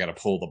 okay, I got to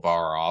pull the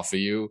bar off of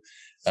you.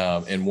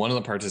 And one of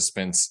the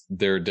participants,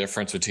 their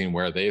difference between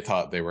where they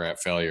thought they were at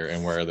failure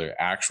and where their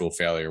actual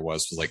failure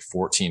was like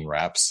 14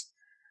 reps.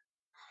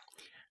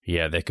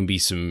 Yeah, there can be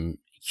some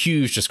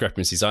huge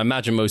discrepancies. I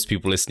imagine most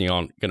people listening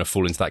aren't going to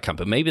fall into that camp,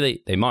 but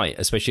maybe they might,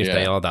 especially if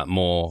they are that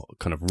more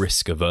kind of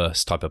risk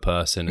averse type of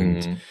person.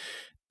 And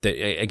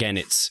again,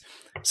 it's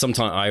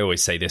sometimes, I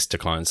always say this to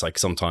clients, like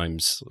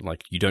sometimes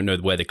like you don't know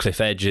where the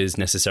cliff edge is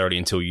necessarily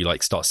until you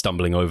like start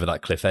stumbling over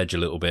that cliff edge a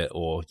little bit,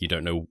 or you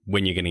don't know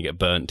when you're going to get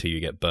burnt till you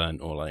get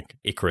burnt, or like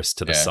Icarus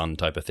to the sun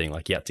type of thing.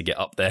 Like you have to get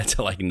up there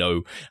to like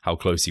know how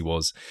close he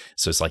was.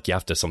 So it's like you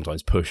have to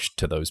sometimes push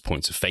to those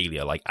points of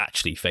failure, like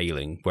actually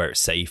failing where it's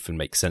safe and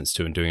makes sense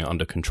to, and doing it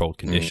under controlled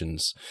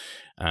conditions.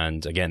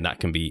 And again, that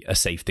can be a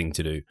safe thing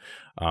to do,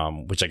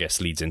 which I guess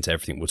leads into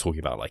everything we're talking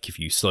about. Like if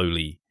you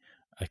slowly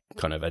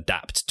kind of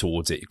adapt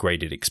towards it,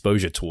 graded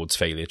exposure towards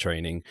failure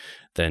training,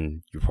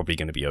 then you're probably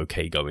going to be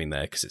okay going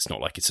there, because it's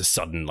not like it's a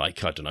sudden,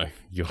 like, I don't know,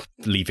 you're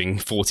leaving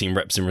 14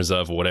 reps in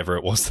reserve or whatever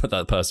it was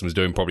that person was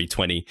doing, probably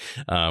 20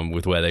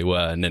 with where they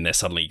were, and then they're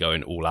suddenly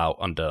going all out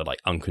under like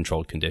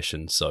uncontrolled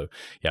conditions. So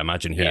yeah,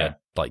 imagine he had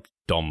like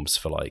DOMs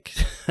for like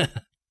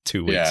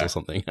 2 weeks or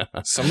something.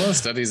 Some of the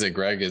studies that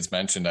Greg has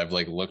mentioned, I've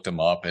like looked them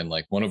up, and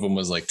like one of them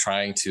was like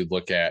trying to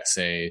look at,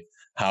 say,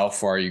 how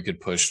far you could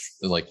push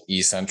like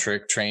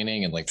eccentric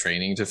training and like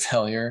training to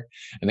failure.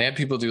 And they had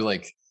people do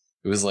like,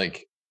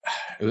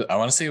 I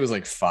want to say it was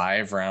like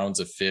 5 rounds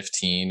of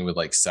 15 with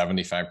like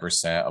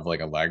 75% of like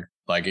a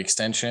leg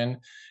extension.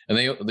 And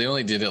they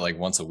only did it like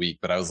once a week,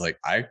 but I was like,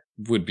 I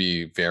would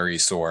be very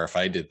sore if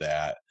I did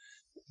that.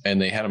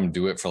 And they had them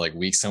do it for like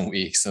weeks and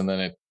weeks. And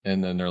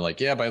then they're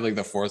like, yeah, by like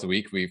the 4th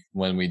week,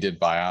 when we did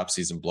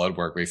biopsies and blood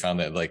work, we found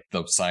that like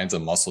the signs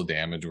of muscle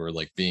damage were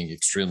like being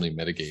extremely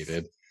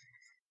mitigated.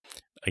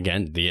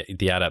 Again,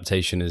 the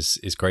adaptation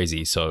is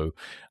crazy. So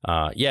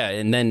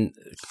and then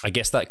I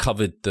guess that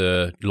covered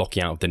the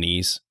locking out of the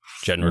knees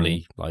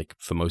generally, like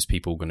for most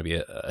people going to be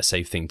a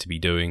safe thing to be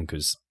doing,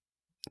 because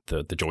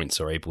the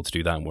joints are able to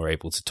do that and we're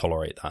able to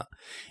tolerate that.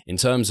 In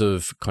terms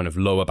of kind of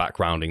lower back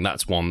rounding,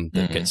 that's one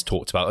that gets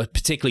talked about,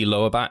 particularly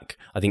lower back.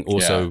 I think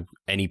also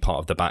any part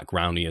of the back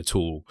rounding at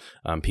all,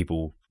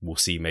 people will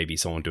see maybe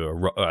someone do a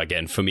row.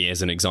 Again, for me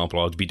as an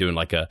example, I'll be doing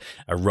like a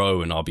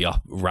row and I'll be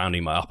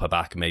rounding my upper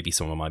back and maybe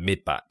some of my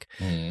mid back,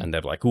 and they're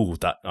like, "Oh,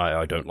 that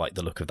I don't like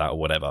the look of that," or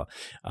whatever.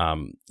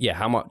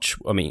 How much?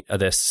 I mean, are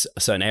there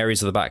certain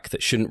areas of the back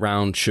that shouldn't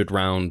round, should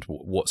round?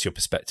 What's your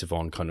perspective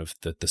on kind of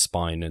the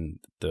spine and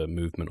the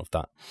movement of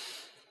that?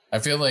 I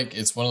feel like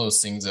it's one of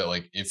those things that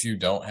like if you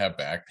don't have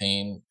back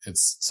pain,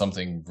 it's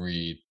something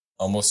we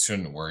almost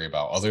shouldn't worry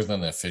about, other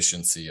than the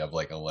efficiency of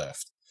like a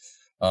lift.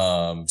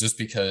 Just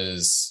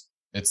because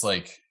it's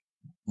like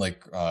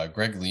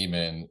Greg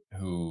Lehman,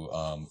 who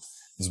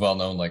is well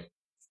known like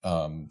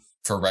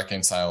for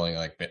reconciling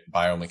like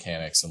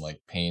biomechanics and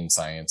like pain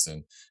science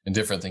and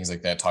different things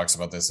like that, talks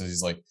about this. And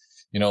he's like,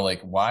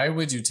 like, why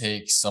would you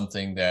take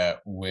something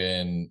that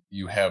when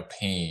you have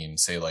pain,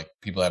 say like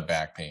people have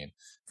back pain,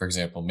 for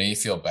example, may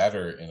feel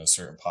better in a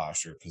certain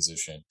posture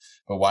position,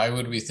 but why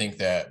would we think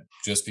that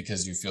just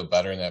because you feel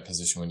better in that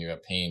position when you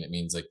have pain, it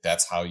means like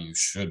that's how you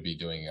should be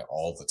doing it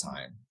all the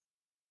time?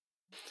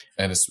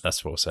 And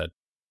that's well said.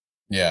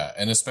 Yeah,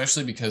 and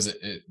especially because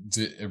it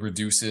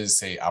reduces,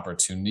 say,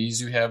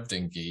 opportunities you have to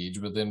engage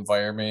with the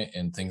environment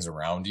and things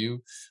around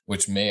you,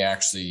 which may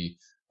actually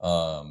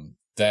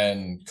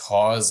then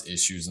cause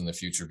issues in the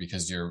future,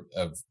 because you're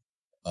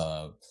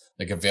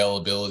like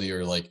availability,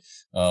 or like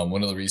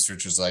one of the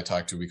researchers I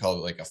talked to, we call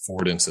it like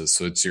affordances.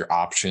 So it's your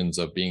options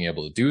of being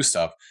able to do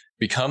stuff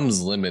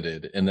becomes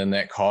limited. And then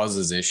that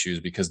causes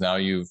issues, because now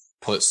you've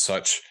put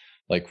such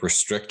like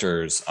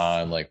restrictors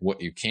on like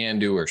what you can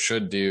do or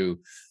should do,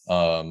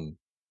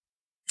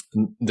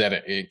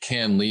 that it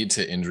can lead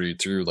to injury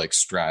through like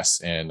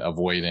stress and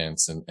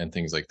avoidance and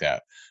things like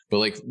that. But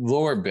like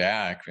lower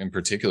back in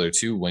particular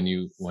too,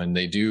 when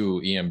they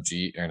do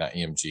EMG, or not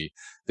EMG,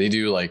 they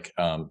do like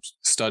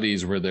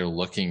studies where they're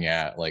looking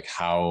at like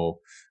how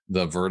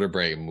the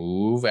vertebrae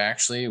move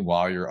actually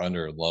while you're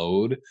under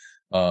load.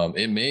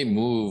 It may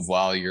move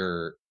while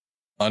you're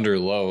under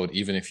load,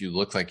 even if you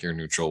look like you're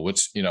neutral,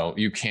 which,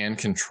 you can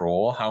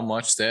control how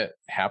much that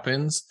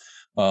happens.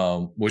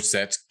 Which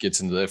that gets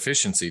into the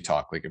efficiency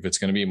talk. Like if it's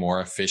going to be more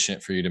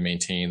efficient for you to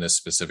maintain this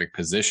specific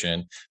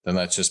position, then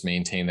let's just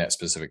maintain that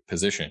specific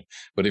position.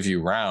 But if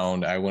you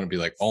round, I wouldn't be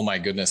like, oh my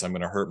goodness, I'm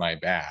going to hurt my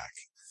back.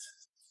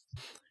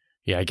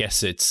 Yeah, I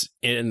guess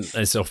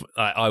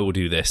I will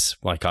do this.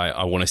 Like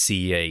I want to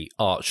see a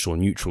arched or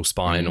neutral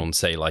spine on,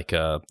 say, like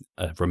a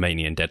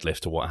Romanian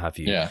deadlift or what have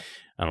you. Yeah.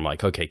 And I'm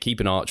like, okay, keep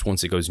an arch.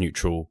 Once it goes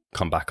neutral,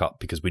 come back up,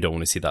 because we don't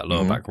want to see that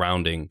lower back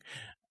rounding.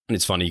 And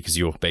it's funny because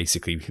you're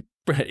basically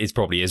it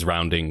probably is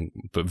rounding,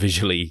 but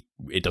visually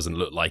it doesn't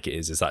look like it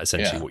is. Is that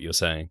essentially what you're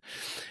saying?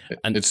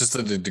 And it's just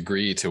the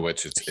degree to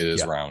which it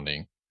is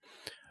rounding.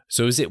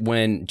 So is it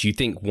do you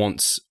think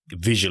once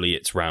visually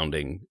it's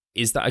rounding,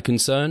 is that a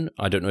concern?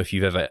 I don't know if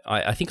you've ever,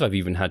 I think I've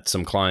even had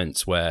some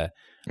clients where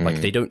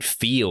like they don't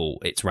feel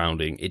it's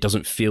rounding. It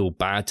doesn't feel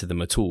bad to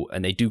them at all.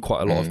 And they do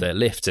quite a lot of their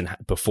lifts and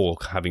before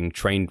having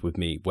trained with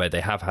me where they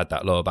have had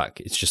that lower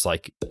back, it's just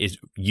like, it's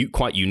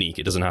quite unique.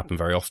 It doesn't happen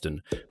very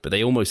often, but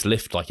they almost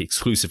lift like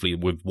exclusively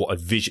with what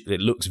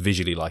it looks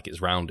visually like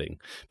it's rounding,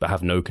 but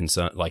have no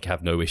concern, like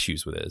have no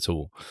issues with it at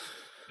all.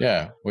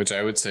 Yeah. Which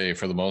I would say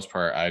for the most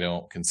part, I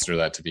don't consider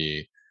that to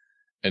be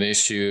an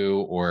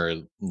issue, or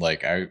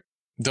like I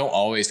don't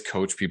always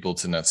coach people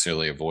to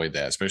necessarily avoid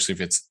that, especially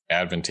if it's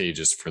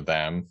advantageous for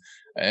them.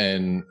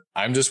 And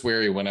I'm just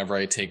wary whenever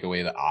I take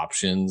away the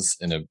options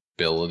and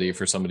ability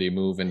for somebody to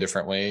move in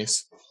different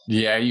ways.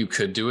 Yeah, you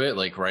could do it.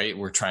 Like, right,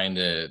 we're trying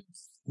to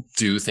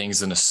do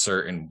things in a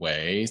certain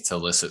way to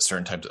elicit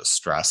certain types of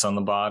stress on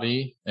the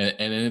body. And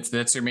if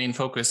that's your main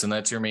focus, and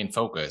that's your main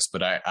focus.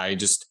 But I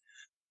just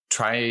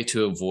try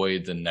to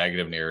avoid the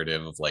negative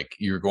narrative of like,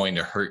 you're going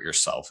to hurt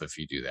yourself if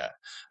you do that.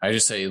 I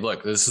just say,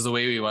 look, this is the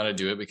way we want to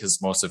do it because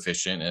it's most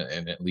efficient,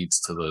 and it leads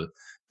to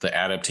the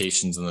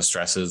adaptations and the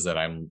stresses that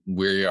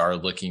we are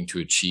looking to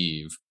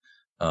achieve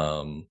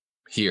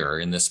here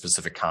in this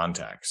specific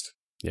context.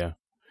 Yeah.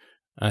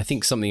 I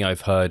think something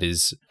I've heard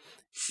is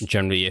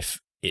generally if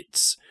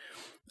it's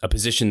a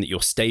position that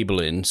you're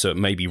stable in, so it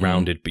may be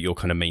rounded, but you're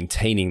kind of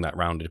maintaining that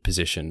rounded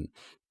position,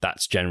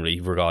 that's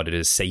generally regarded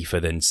as safer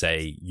than,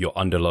 say, you're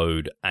under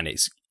load and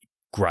it's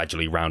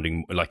gradually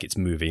rounding, like it's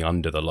moving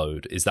under the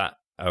load. Is that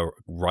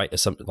right?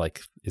 Is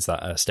that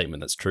a statement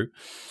that's true?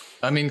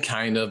 I mean,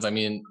 kind of. I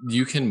mean,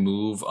 you can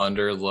move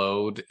under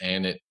load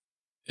and it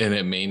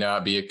may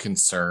not be a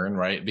concern,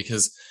 right?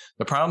 Because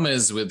the problem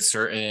is with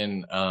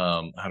certain,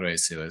 how do I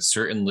say this?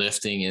 Certain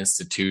lifting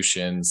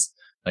institutions,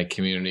 like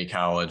community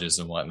colleges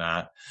and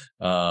whatnot.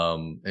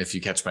 If you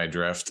catch my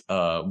drift,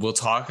 we'll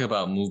talk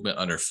about movement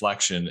under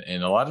flexion.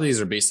 And a lot of these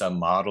are based on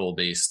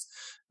model-based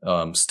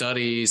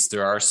studies.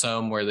 There are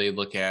some where they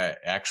look at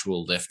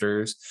actual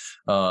lifters.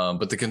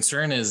 But the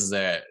concern is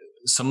that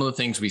some of the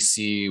things we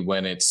see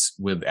when it's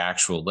with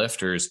actual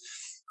lifters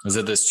is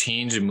that this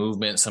change in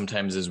movement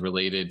sometimes is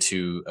related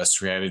to a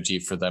strategy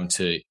for them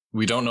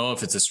we don't know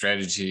if it's a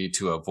strategy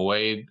to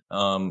avoid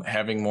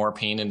having more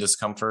pain and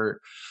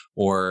discomfort,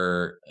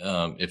 or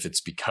if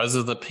it's because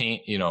of the pain,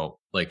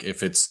 like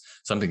if it's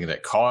something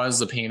that caused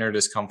the pain or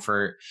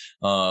discomfort.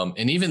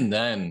 And even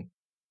then,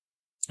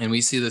 and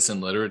we see this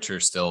in literature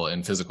still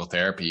in physical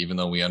therapy, even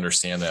though we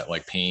understand that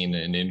like pain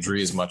and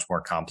injury is much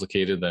more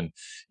complicated than,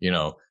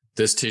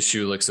 this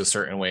tissue looks a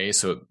certain way,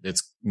 so it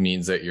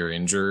means that you're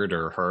injured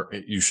or hurt,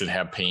 you should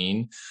have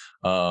pain.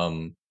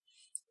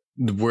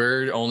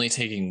 We're only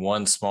taking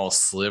one small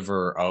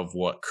sliver of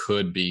what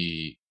could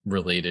be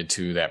related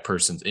to that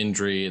person's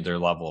injury, their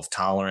level of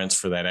tolerance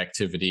for that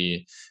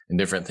activity, and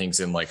different things,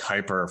 and like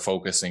hyper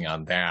focusing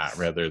on that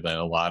rather than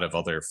a lot of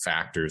other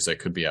factors that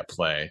could be at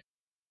play.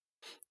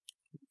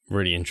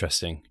 Really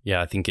interesting.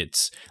 Yeah, I think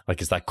it's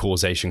that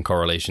causation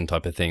correlation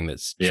type of thing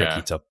that's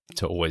tricky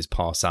to always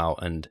pass out.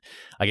 And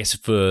I guess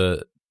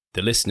for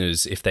the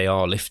listeners, if they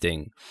are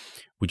lifting,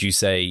 would you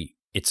say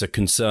it's a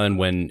concern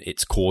when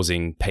it's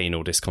causing pain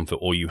or discomfort,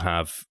 or you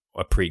have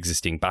a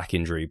pre-existing back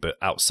injury, but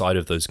outside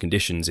of those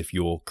conditions, if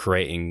you're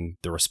creating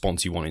the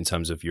response you want in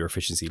terms of your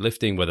efficiency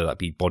lifting, whether that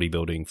be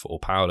bodybuilding or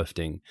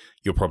powerlifting,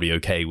 you're probably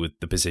okay with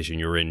the position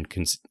you're in,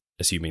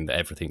 assuming that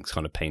everything's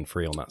kind of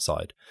pain-free on that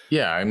side?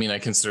 Yeah, I mean, I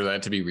consider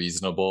that to be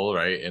reasonable,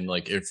 right? And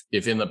like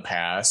if in the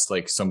past,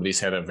 like somebody's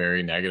had a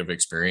very negative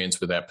experience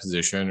with that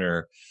position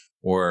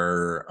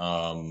or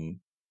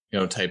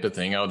type of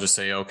thing, I'll just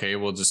say, okay,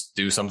 we'll just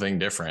do something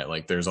different.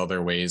 Like there's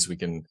other ways we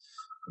can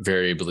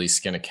variably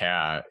skin a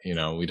cat.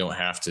 We don't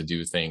have to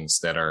do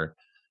things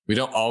we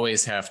don't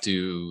always have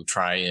to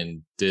try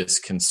and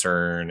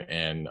disconcern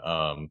and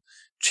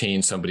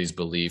change somebody's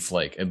belief,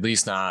 like at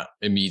least not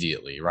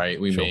immediately, right?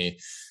 We may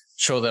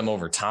show them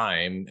over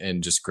time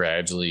and just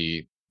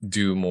gradually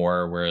do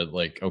more where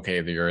like,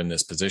 okay, you're in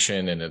this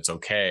position and it's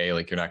okay.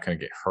 Like you're not going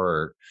to get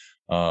hurt.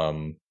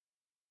 Or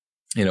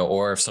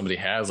if somebody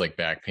has like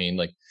back pain,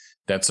 like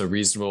that's a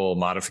reasonable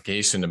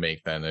modification to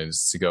make then,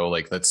 is to go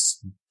like,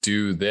 let's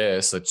do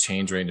this. Let's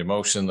change range of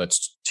motion.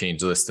 Let's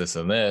change this,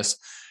 and this,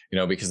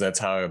 because that's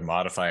how I would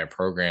modify a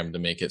program to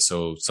make it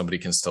so somebody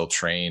can still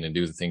train and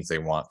do the things they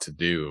want to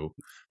do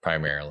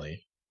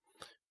primarily.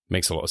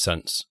 Makes a lot of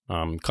sense.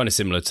 Kind of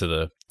similar to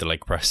the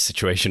leg press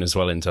situation as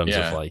well, in terms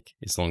of like,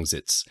 as long as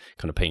it's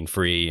kind of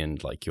pain-free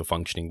and like you're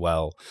functioning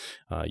well,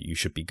 you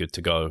should be good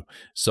to go.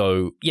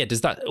 So yeah,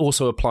 does that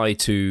also apply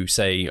to,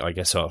 say, I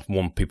guess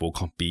one people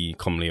can be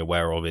commonly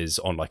aware of is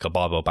on like a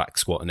barbell back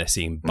squat and they're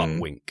seeing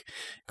butt wink,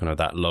 kind of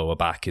that lower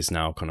back is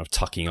now kind of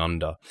tucking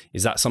under.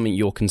 Is that something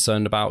you're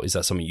concerned about? Is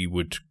that something you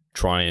would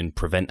try and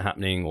prevent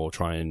happening, or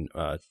try and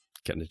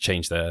kind of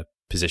change their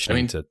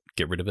positioning to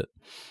get rid of it?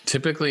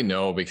 Typically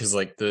no, because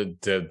like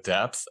the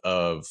depth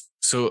of,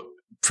 so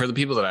for the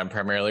people that I'm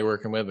primarily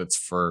working with, it's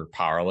for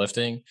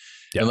powerlifting.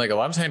 Yeah. And like a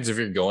lot of times if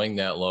you're going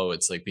that low,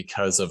 it's like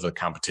because of the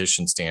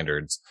competition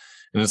standards.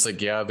 And it's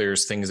like, yeah,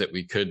 there's things that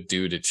we could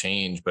do to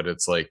change, but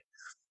it's like,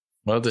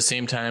 well, at the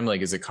same time,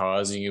 like, is it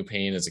causing you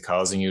pain? Is it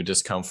causing you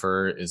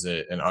discomfort? Is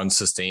it an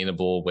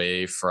unsustainable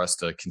way for us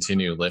to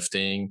continue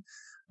lifting?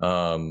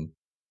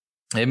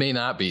 It may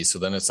not be. So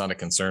then it's not a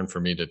concern for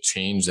me to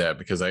change that,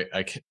 because I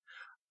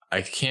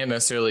can't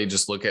necessarily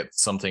just look at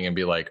something and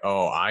be like,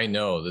 oh, I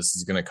know this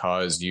is going to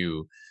cause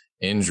you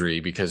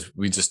injury, because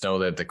we just know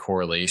that the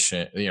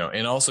correlation,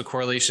 and also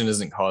correlation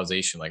isn't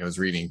causation. Like I was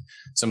reading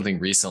something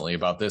recently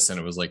about this, and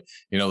it was like,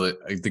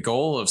 the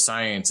goal of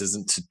science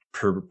isn't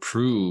to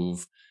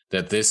prove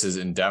that this is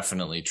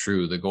indefinitely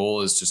true. The goal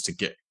is just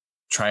to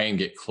try and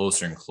get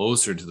closer and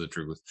closer to the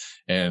truth.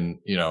 And,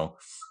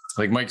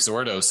 like Mike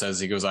Zordo says,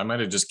 he goes, I might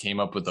have just came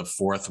up with the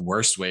fourth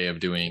worst way of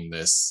doing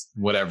this,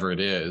 whatever it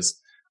is.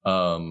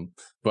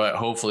 But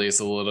hopefully it's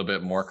a little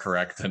bit more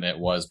correct than it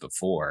was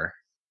before.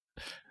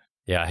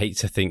 Yeah, I hate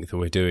to think that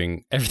we're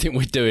doing everything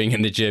we're doing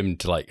in the gym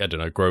to, like, I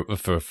don't know, grow,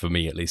 for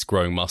me at least,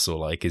 growing muscle,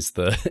 like, it's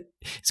the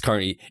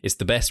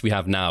best we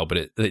have now,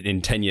 but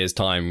in 10 years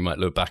time, we might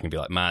look back and be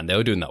like, man, they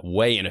were doing that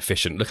way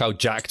inefficient. Look how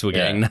jacked we're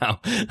getting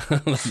now.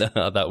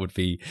 That would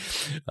be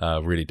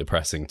really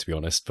depressing, to be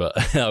honest. But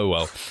oh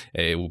well,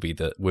 we'll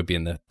be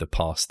in the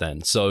past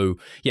then. So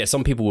yeah,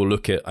 some people will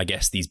look at, I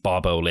guess, these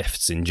barbell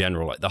lifts in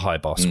general, like the high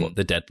bar squat,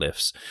 the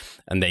deadlifts,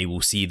 and they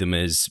will see them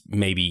as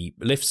maybe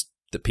lifts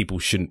that people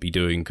shouldn't be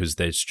doing because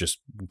there's just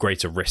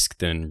greater risk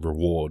than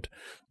reward.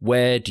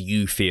 Where do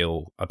you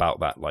feel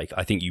about that? Like,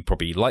 I think you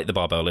probably like the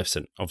barbell lifts,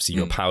 and obviously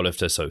you're a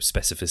powerlifter, so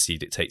specificity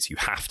dictates you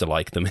have to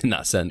like them in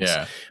that sense.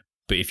 Yeah.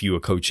 But if you were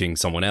coaching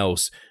someone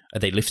else, are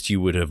they lifts you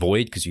would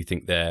avoid because you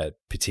think they're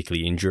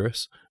particularly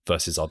injurious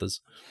versus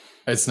others?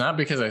 It's not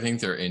because I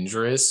think they're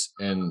injurious,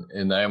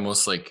 and I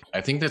almost like,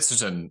 I think that's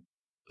just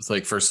it's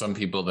like for some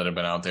people that have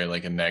been out there,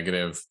 like a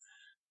negative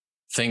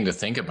thing to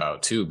think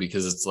about too,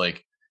 because it's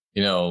like,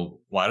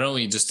 why don't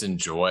we just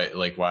enjoy it?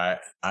 Like, why?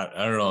 I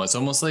don't know. It's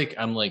almost like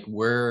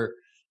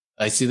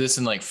I see this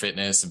in like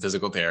fitness and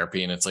physical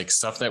therapy, and it's like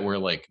stuff that we're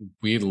like,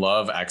 we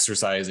love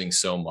exercising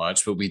so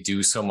much, but we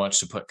do so much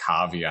to put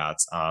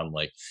caveats on,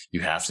 like, you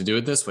have to do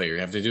it this way, or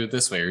you have to do it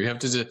this way, or you have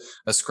to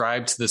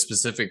ascribe to the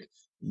specific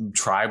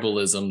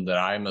tribalism that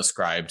I'm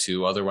ascribed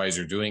to. Otherwise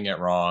you're doing it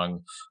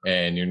wrong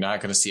and you're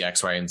not going to see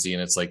X, Y, and Z.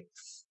 And it's like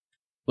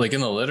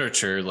in the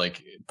literature,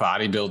 like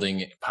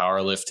bodybuilding,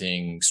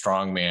 powerlifting,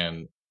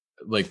 strongman,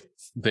 like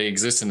they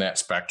exist in that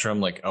spectrum,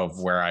 like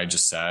of where I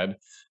just said,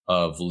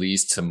 of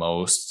least to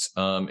most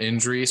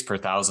injuries per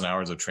 1,000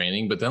 hours of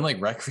training. But then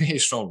like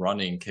recreational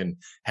running can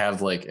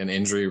have like an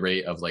injury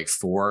rate of like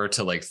 4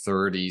 to like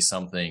 30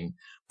 something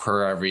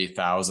per every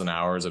 1,000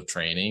 hours of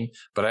training.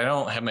 But I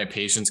don't have my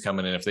patients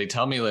coming in. If they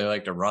tell me they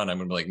like to run, I'm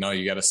gonna be like, no,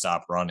 you got to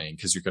stop running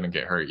because you're going to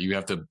get hurt. You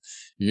have to,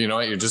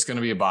 you're just going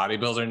to be a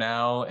bodybuilder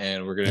now,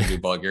 and we're going to do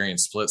Bulgarian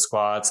split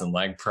squats and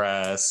leg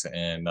press.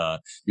 And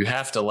you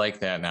have to like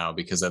that now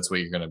because that's what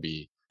you're going to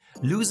be.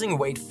 Losing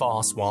weight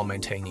fast while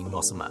maintaining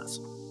muscle mass.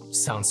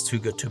 Sounds too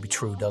good to be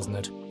true, doesn't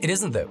it? It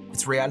isn't though.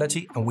 It's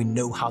reality, and we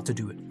know how to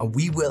do it, and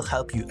we will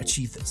help you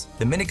achieve this.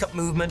 The Minicut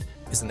Movement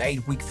is an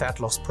 8-week fat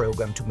loss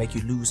program to make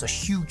you lose a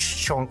huge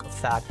chunk of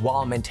fat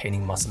while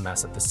maintaining muscle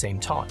mass at the same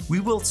time.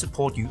 We will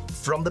support you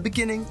from the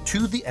beginning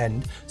to the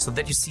end so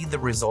that you see the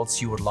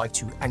results you would like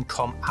to and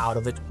come out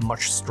of it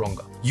much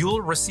stronger.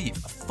 You'll receive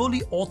a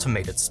fully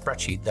automated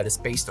spreadsheet that is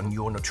based on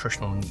your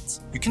nutritional needs.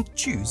 You can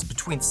choose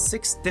between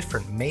 6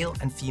 different male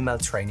and female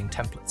training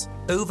templates.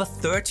 Over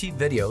 30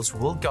 videos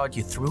will guide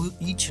you through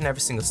each and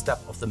every single step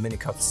of the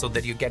Minicut so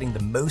that you're getting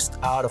the most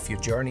out of your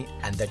journey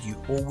and that you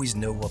always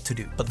know what to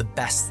do. But the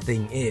best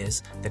thing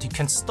is that you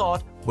can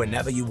start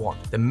whenever you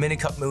want. The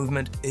Minicut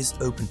Movement is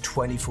open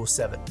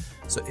 24/7.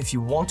 So if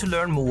you want to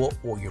learn more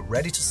or you're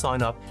ready to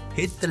sign up,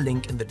 hit the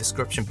link in the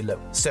description below.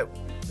 So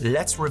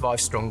let's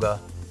revive stronger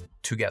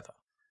together.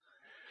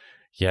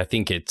 Yeah, I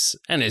think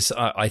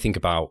I think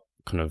about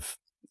kind of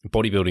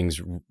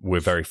we're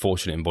very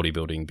fortunate in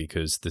bodybuilding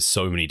because there's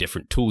so many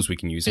different tools we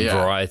can use, and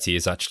variety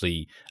is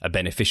actually a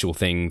beneficial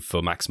thing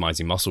for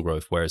maximizing muscle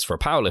growth. Whereas for a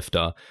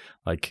powerlifter,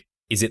 like,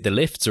 is it the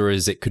lifts, or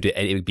could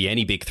it be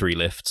any big 3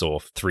 lifts or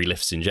 3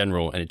 lifts in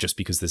general? And just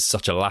because there's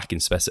such a lack in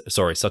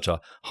such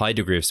a high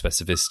degree of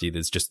specificity,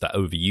 there's just that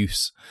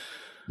overuse.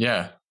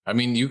 Yeah. I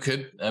mean,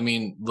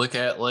 look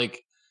at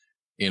like,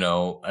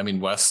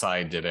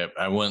 Westside did it.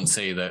 I wouldn't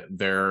say that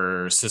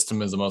their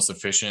system is the most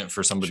efficient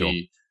for somebody.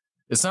 Sure.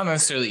 It's not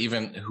necessarily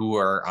even who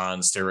are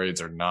on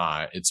steroids or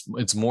not.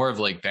 It's more of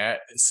like that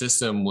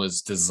system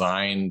was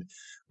designed.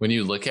 When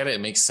you look at it,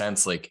 it makes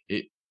sense. Like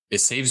it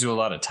saves you a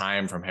lot of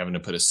time from having to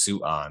put a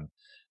suit on,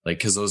 like,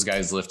 because those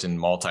guys lift in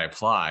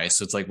multi-ply.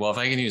 So it's like, well, if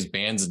I can use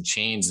bands and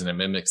chains and it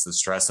mimics the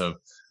stress of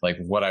like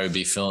what I would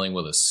be feeling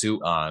with a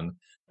suit on,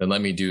 then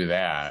let me do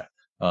that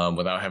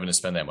without having to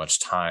spend that much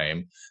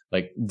time.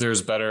 Like,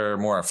 there's better,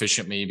 more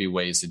efficient maybe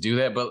ways to do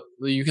that. But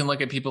you can look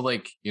at people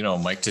like,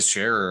 Mike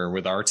Teixeira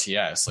with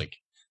RTS. Like,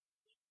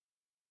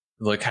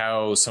 like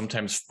how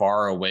sometimes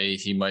far away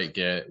he might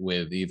get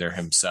with either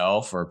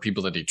himself or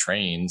people that he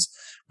trains,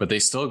 but they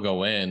still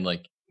go in.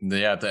 Like,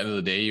 yeah, at the end of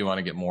the day, you want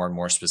to get more and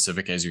more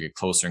specific as you get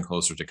closer and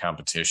closer to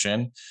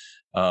competition.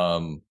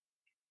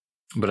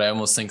 But I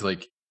almost think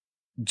like,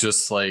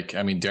 just like,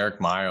 I mean, Derek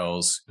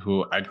Miles,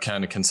 who I'd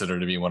kind of consider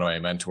to be one of my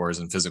mentors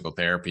in physical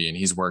therapy, and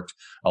he's worked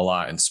a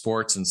lot in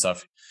sports and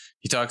stuff.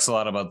 He talks a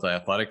lot about the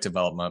athletic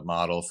development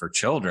model for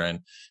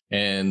children.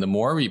 And the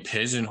more we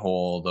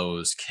pigeonhole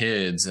those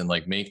kids and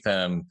like make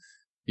them,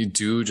 you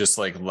do just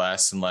like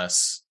less and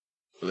less,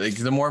 like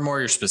the more and more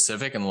you're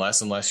specific and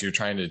less you're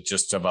trying to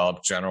just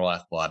develop general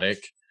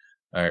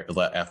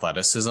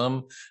athleticism,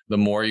 the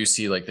more you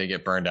see like they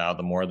get burned out,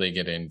 the more they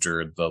get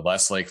injured, the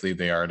less likely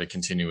they are to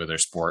continue with their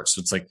sport. So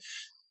it's like,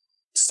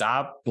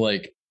 stop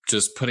like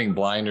just putting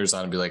blinders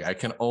on and be like, I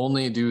can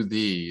only do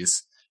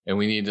these. And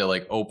we need to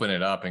like open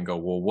it up and go,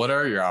 well, what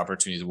are your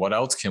opportunities? What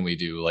else can we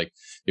do? Like,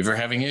 if you're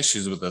having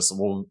issues with this,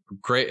 well,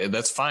 great,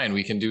 that's fine.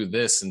 We can do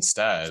this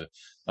instead.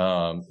 It's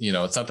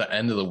not the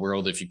end of the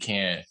world if you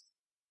can't,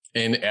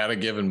 at a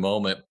given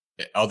moment,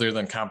 other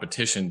than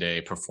competition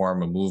day,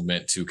 perform a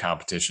movement to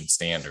competition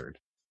standard.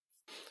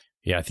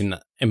 Yeah, I think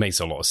that it makes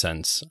a lot of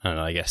sense. And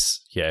I guess,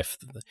 yeah, if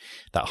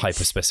that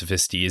hyper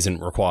specificity isn't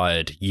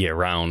required year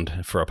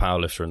round for a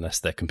powerlifter unless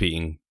they're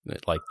competing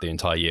like the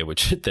entire year,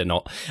 which they're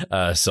not.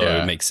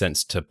 It makes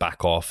sense to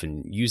back off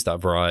and use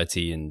that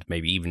variety and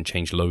maybe even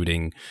change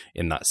loading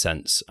in that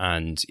sense.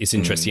 And it's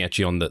interesting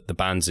actually on the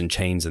bands and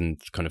chains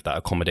and kind of that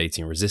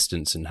accommodating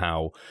resistance and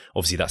how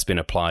obviously that's been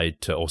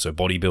applied to also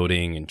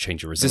bodybuilding and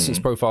changing resistance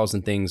profiles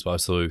and things. But I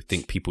also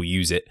think people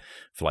use it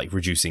for like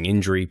reducing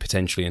injury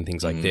potentially and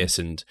things like this.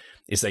 And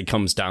it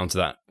comes down to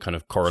that kind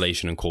of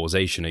correlation and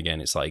causation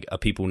again. It's like, are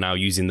people now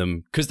using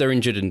them because they're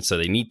injured and so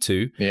they need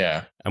to?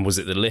 Yeah. And was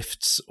it the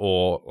lifts,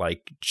 or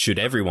like should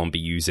everyone be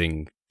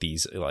using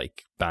these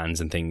like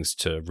bands and things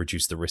to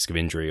reduce the risk of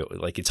injury?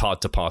 Like, it's hard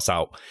to pass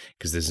out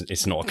because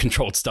it's not a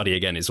controlled study.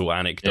 Again, it's all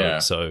anecdote. Yeah.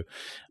 So,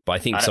 but I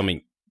think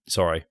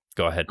sorry,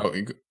 go ahead. Oh,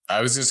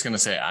 I was just going to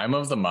say, I'm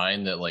of the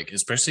mind that like,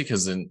 especially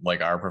because in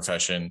like our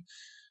profession,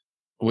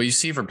 what you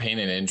see for pain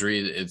and injury,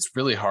 it's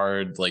really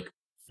hard. Like,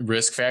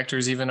 risk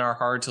factors even are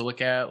hard to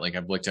look at. Like,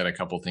 I've looked at a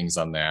couple things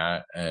on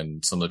that,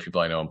 and some of the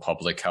people I know in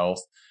public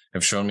health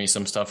have shown me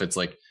some stuff. It's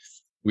like,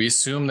 we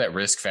assume that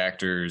risk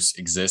factors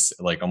exist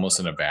like almost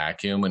in a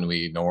vacuum, and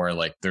we ignore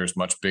like there's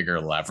much bigger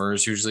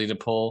levers usually to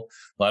pull.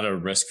 A lot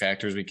of risk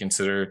factors we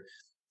consider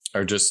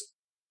are just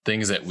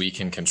things that we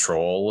can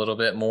control a little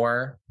bit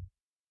more.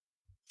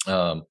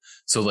 So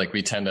like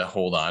we tend to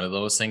hold on to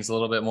those things a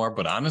little bit more,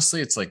 but honestly,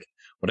 it's like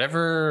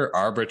whatever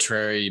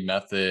arbitrary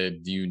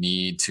method you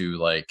need to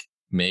like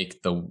make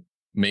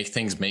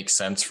things make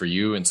sense for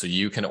you. And so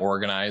you can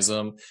organize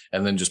them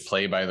and then just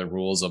play by the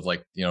rules of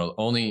like,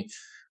 only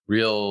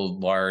real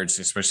large,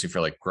 especially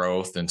for like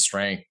growth and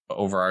strength,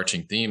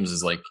 overarching themes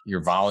is like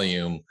your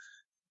volume,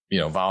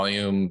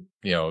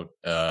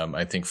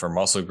 I think for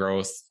muscle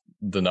growth,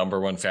 the number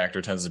one factor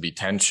tends to be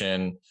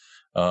tension.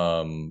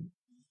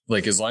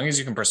 Like, as long as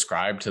you can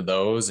prescribe to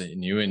those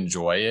and you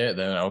enjoy it,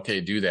 then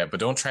okay, do that. But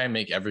don't try and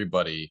make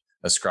everybody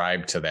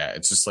ascribe to that.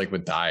 It's just like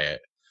with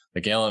diet.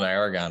 Like Alan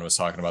Aragon was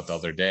talking about the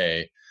other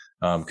day,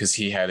 because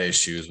he had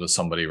issues with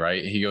somebody,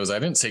 right? He goes, I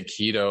didn't say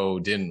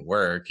keto didn't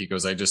work. He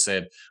goes, I just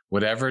said,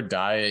 whatever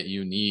diet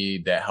you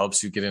need that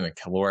helps you get in a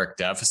caloric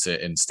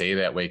deficit and stay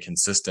that way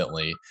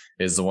consistently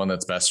is the one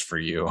that's best for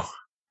you.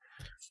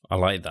 I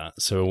like that.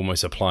 So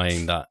almost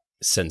applying that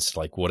sense,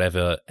 like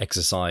whatever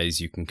exercise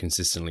you can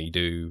consistently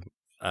do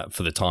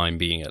for the time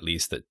being, at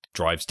least, that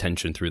drives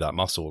tension through that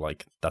muscle,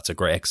 like that's a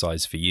great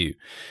exercise for you.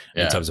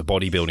 In terms of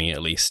bodybuilding,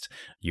 at least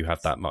you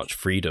have that much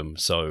freedom.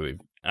 So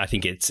I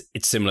think it's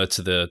similar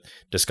to the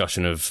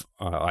discussion of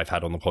I've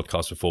had on the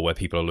podcast before, where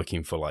people are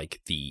looking for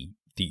like the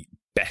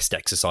best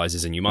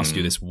exercises, and you must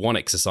do this one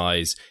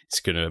exercise.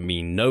 It's going to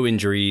mean no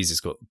injuries.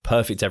 It's got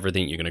perfect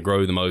everything. You're going to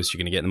grow the most. You're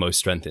going to get the most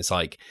strength. It's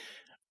like,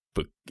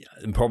 but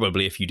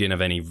probably if you didn't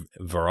have any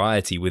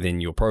variety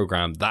within your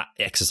program, that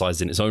exercise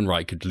in its own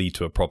right could lead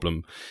to a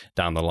problem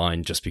down the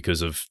line just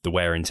because of the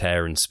wear and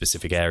tear in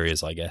specific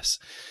areas, I guess.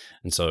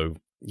 And so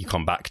you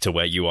come back to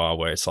where you are,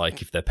 where it's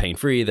like, if they're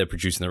pain-free, they're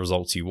producing the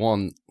results you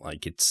want.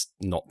 Like, it's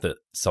not that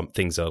some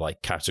things are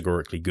like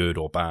categorically good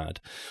or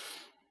bad.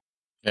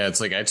 Yeah, it's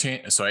like I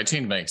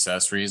changed my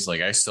accessories.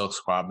 Like, I still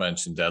squat,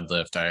 bench, and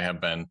deadlift. I have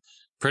been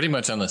pretty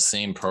much on the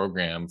same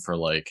program for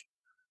like,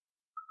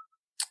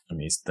 let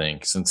me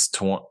think, since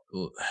a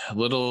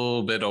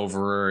little bit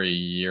over a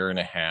year and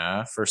a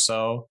half or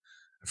so.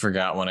 I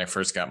forgot when I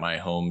first got my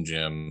home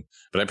gym,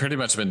 but I pretty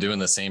much been doing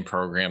the same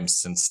program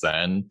since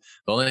then.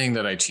 The only thing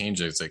that I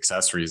changed is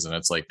accessories, and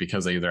it's like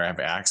because I either have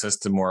access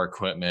to more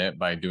equipment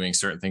by doing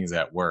certain things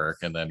at work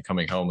and then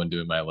coming home and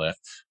doing my lift,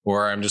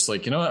 or I'm just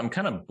like, I'm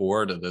kind of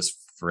bored of this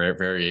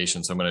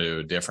variation, so I'm going to do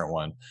a different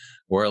one.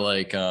 Or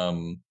like,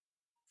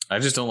 I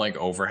just don't like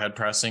overhead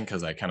pressing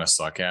because I kind of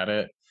suck at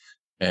it.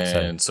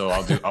 And so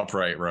I'll do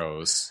upright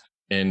rows,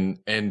 and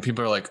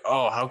people are like,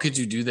 oh, how could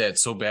you do that?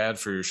 It's so bad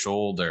for your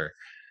shoulder.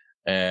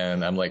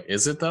 And I'm like,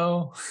 is it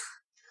though?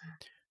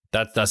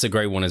 That's a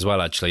great one as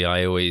well, actually.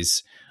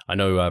 I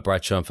know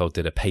Brad Schoenfeld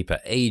did a paper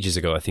ages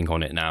ago, I think,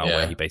 on it now,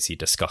 where he basically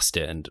discussed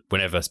it. And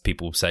whenever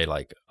people say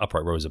like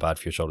upright rows are bad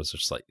for your shoulders,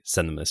 just like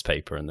send them this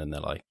paper, and then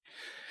they're like,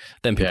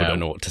 then people don't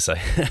know what to say.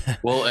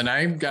 Well, and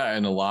I've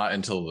gotten a lot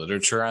into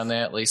literature on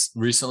that, at least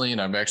recently,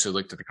 and I've actually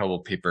looked at a couple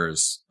of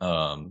papers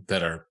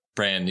that are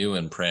brand new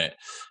in print.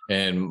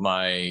 And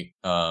my,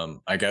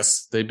 I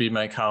guess they'd be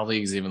my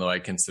colleagues, even though I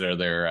consider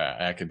their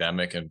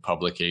academic and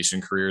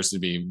publication careers to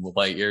be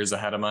light years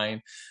ahead of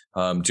mine.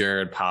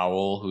 Jared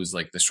Powell, who's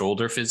like the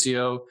shoulder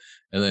physio,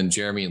 and then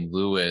Jeremy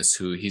Lewis,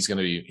 who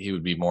he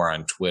would be more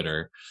on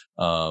Twitter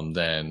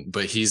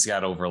but he's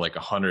got over like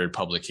 100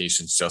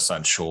 publications just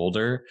on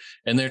shoulder.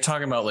 And they're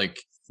talking about like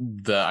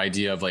the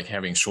idea of like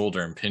having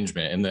shoulder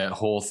impingement, and that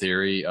whole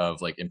theory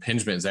of like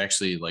impingement is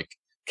actually like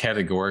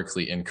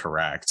categorically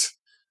incorrect.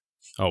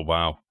 Oh,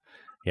 wow.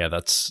 Yeah,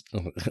 that's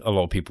a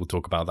lot of people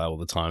talk about that all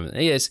the time.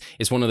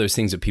 It's one of those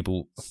things that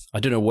people, I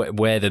don't know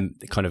where the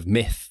kind of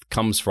myth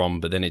comes from,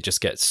 but then it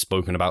just gets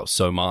spoken about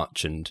so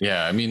much, and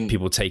I mean,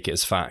 people take it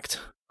as fact.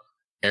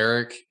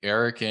 Eric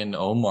and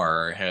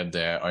Omar had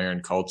that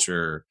Iron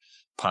Culture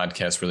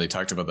podcast where they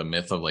talked about the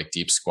myth of like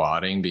deep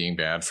squatting being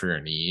bad for your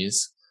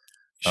knees.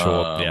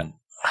 Sure. Yeah.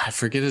 I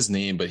forget his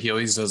name, but he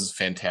always does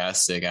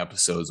fantastic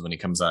episodes when he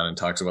comes on and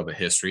talks about the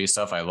history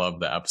stuff. I love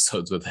the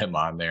episodes with him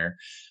on there.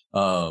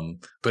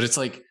 But it's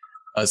like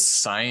a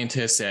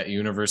scientist at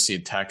University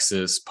of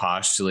Texas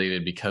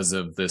postulated, because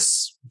of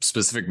this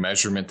specific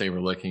measurement they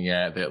were looking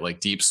at, that like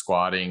deep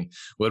squatting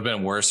would have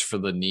been worse for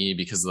the knee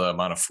because of the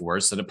amount of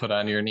force that it put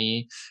on your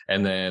knee.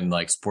 And then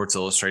like Sports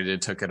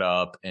Illustrated took it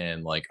up,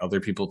 and like other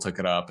people took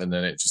it up, and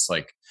then it just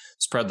like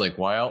spread like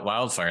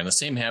wildfire. And the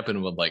same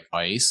happened with like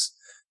ice,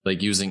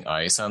 like using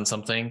ice on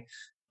something.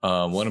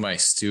 One of my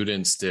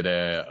students did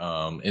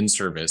a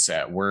in-service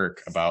at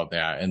work about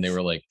that, and they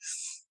were like,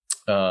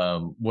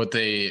 what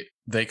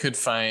they could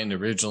find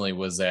originally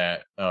was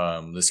that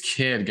this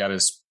kid got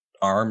his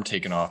arm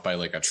taken off by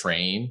like a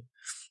train.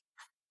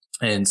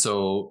 And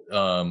so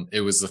it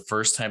was the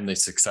first time they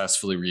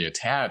successfully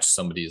reattached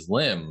somebody's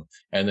limb,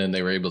 and then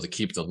they were able to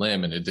keep the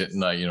limb, and it didn't,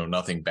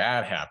 nothing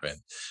bad happened.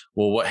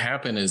 Well, what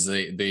happened is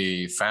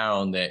they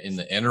found that in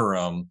the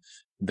interim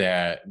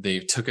that they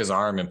took his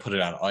arm and put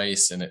it on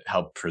ice, and it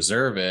helped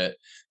preserve it.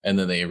 And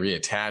then they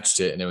reattached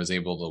it, and it was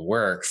able to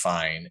work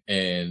fine.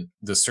 And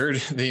the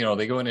surgeon, they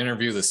go and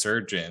interview the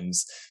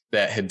surgeons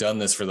that had done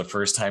this for the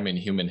first time in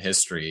human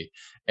history.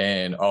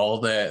 And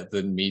all that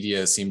the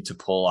media seemed to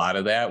pull out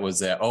of that was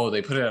that,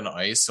 they put it on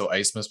ice, so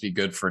ice must be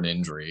good for an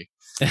injury.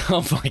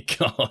 Oh my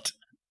God.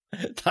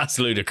 That's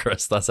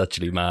ludicrous. That's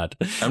actually mad.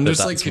 I'm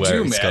just like, could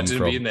you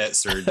imagine being that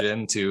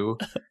surgeon too?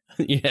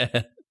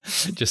 Yeah.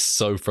 Just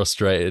so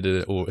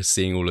frustrated or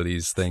seeing all of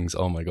these things.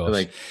 Oh my gosh.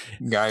 Like,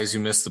 guys,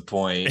 you missed the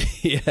point.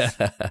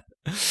 Yeah.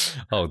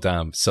 Oh,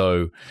 damn.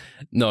 So,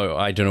 no,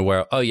 I don't know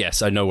where. Oh,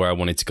 yes, I know where I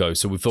wanted to go.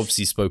 So we've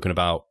obviously spoken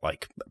about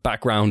like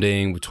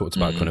backgrounding. We talked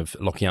about kind of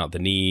locking out the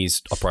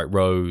knees, upright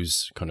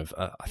rows, kind of,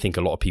 I think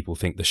a lot of people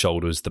think the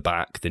shoulders, the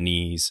back, the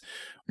knees,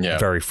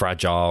 very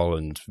fragile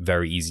and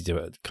very easy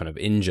to kind of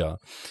injure.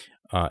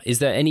 Is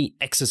there any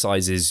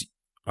exercises,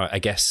 I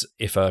guess,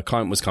 if a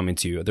client was coming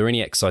to you, are there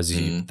any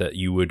exercises that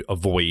you would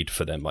avoid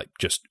for them? Like,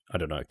 just, I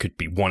don't know, it could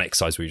be one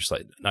exercise where you're just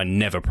like, I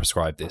never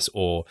prescribe this,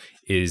 or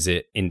is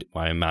it, I'm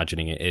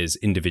imagining it is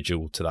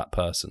individual to that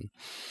person?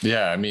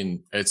 Yeah, I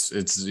mean,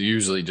 it's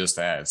usually just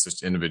that. It's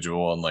just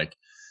individual, and like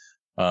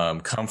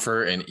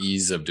comfort and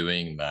ease of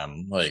doing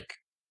them. Like,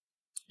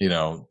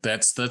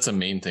 that's a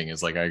main thing,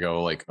 is like, I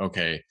go like,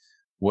 okay,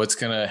 what's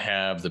going to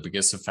have the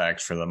biggest effect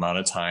for the amount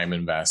of time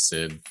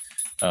invested?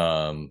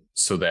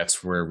 So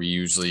that's where we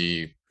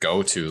usually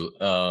go to,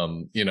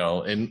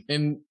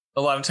 and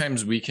a lot of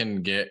times we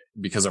can get,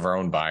 because of our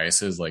own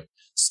biases, like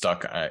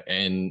stuck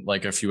in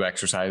like a few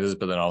exercises,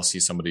 but then I'll see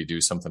somebody do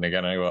something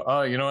again, and I go,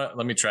 oh, you know what?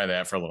 Let me try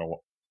that for a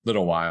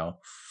little while.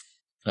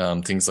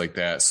 Things like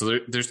that. So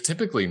there's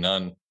typically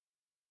none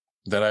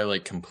that I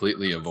like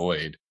completely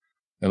avoid,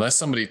 unless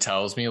somebody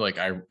tells me like,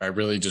 I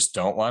really just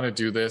don't want to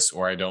do this,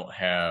 or I don't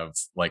have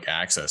like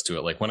access to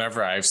it. Like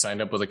whenever I've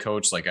signed up with a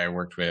coach, like I've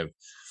worked with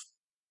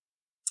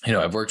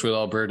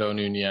Alberto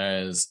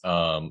Nunez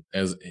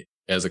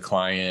as a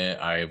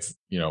client. I've,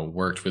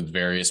 worked with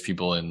various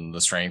people in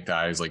the strength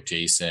guys like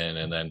Jason,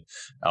 and then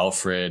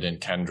Alfred and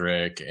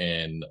Kendrick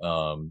and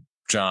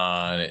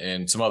John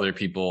and some other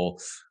people.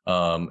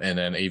 And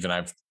then even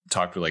I've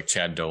talked with like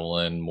Chad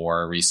Dolan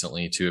more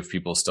recently too, if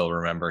people still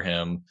remember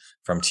him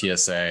from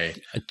TSA.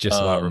 I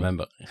just about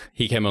remember.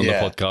 He came on the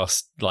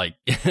podcast like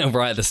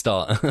right at the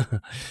start.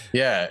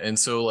 Yeah. And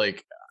so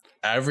like,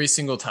 every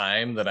single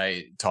time that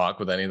I talk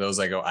with any of those,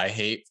 I go, I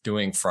hate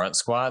doing front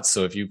squats.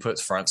 So if you put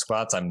front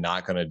squats, I'm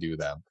not going to do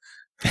them.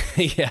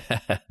 Yeah.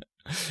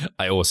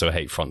 I also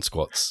hate front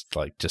squats.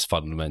 Like, just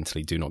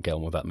fundamentally do not get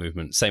on with that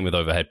movement. Same with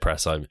overhead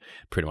press. I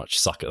pretty much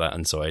suck at that.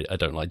 And so I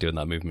don't like doing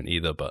that movement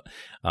either. But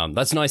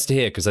that's nice to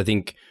hear, because I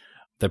think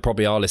there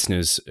probably are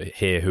listeners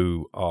here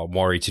who are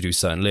worried to do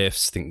certain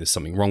lifts, think there's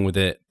something wrong with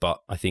it.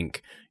 But I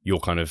think your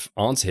kind of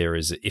answer here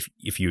is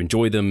if you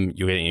enjoy them,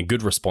 you're getting a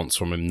good response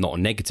from them, not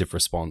a negative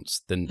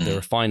response, then they're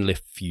a fine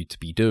lift for you to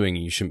be doing,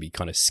 and you shouldn't be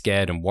kind of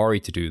scared and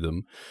worried to do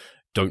them.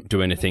 Don't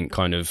do anything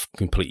kind of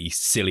completely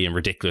silly and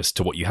ridiculous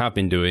to what you have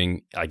been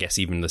doing. I guess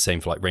even the same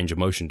for like range of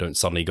motion. Don't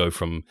suddenly go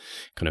from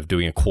kind of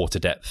doing a quarter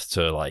depth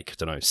to like, I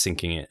don't know,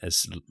 sinking it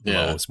as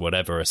low as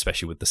whatever,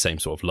 especially with the same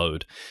sort of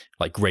load.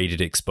 Like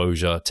graded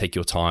exposure, take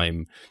your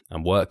time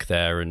and work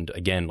there. And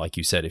again, like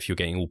you said, if you're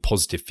getting all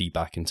positive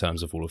feedback in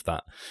terms of all of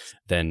that,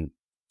 then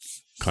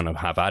kind of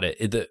have at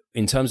it.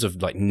 In terms of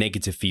like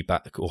negative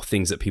feedback or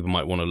things that people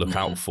might want to look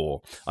out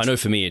for, I know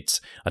for me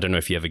I don't know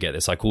if you ever get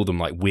this, I call them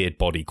like weird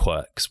body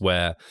quirks,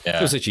 where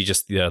it was actually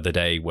just the other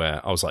day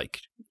where I think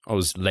I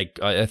was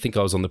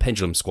on the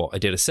pendulum squat. I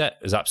did a set,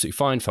 it was absolutely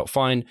fine, felt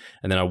fine,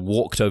 and then I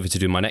walked over to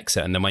do my next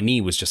set, and then my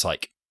knee was just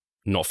like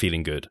not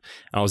feeling good.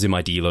 And I was in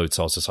my deload,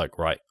 so I was just like,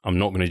 right, I'm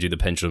not going to do the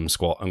pendulum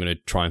squat. I'm going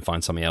to try and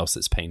find something else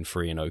that's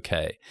pain-free and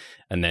okay.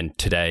 And then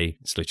today,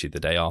 it's literally the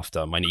day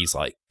after, my knee's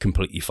like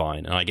completely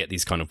fine. And I get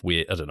these kind of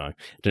weird, I don't know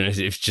if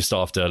it's just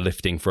after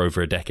lifting for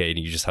over a decade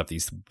and you just have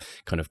these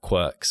kind of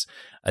quirks.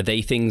 Are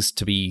they things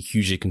to be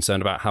hugely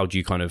concerned about? How do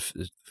you kind of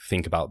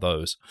think about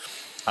those?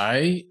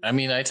 I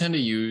mean, I tend to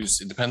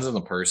use, it depends on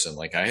the person.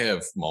 Like I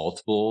have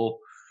multiple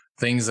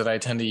things that I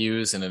tend to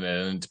use, and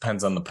it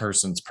depends on the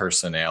person's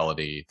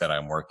personality that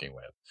I'm working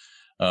with.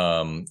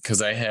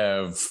 Because I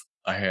have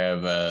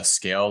a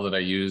scale that I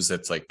use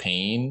that's like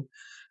pain.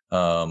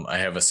 I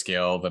have a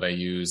scale that I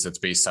use that's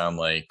based on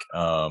like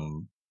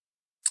other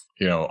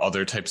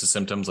types of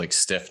symptoms like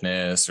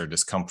stiffness or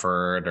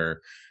discomfort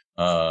or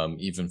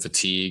even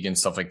fatigue and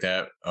stuff like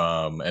that.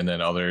 And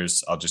then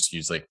others I'll just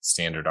use like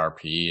standard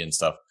RPE and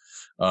stuff,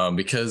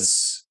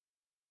 because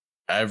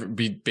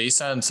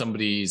based on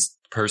somebody's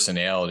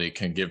personality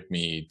can give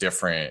me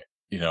different,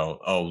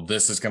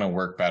 this is going to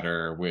work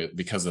better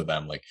because of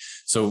them. Like,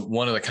 so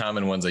one of the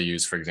common ones I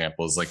use, for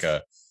example, is like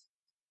a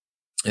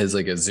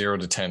 0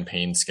 to 10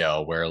 pain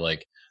scale, where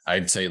like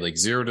I'd say like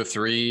 0 to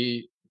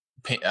 3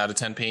 out of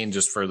 10 pain,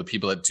 just for the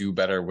people that do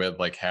better with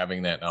like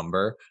having that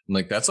number. I'm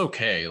like, that's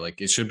okay. Like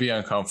it should be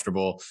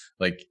uncomfortable.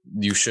 Like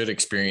you should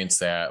experience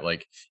that.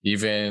 Like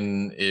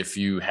even if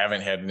you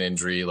haven't had an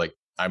injury, like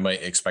I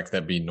might expect that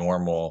to be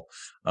normal,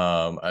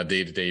 a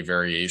day-to-day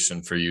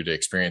variation for you to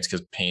experience,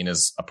 because pain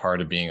is a part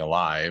of being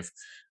alive,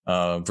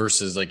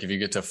 versus like if you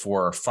get to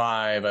 4 or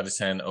 5 out of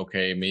 10,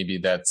 okay, maybe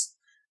that's,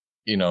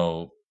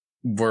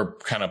 we're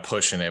kind of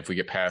pushing it. If we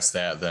get past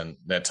that, then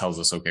that tells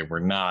us, okay, we're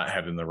not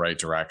heading in the right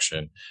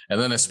direction.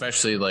 And then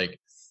especially like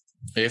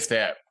if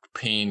that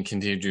pain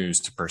continues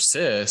to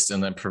persist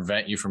and then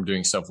prevent you from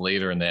doing stuff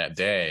later in that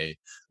day,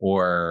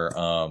 or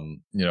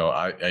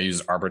I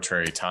use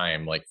arbitrary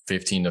time, like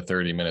 15 to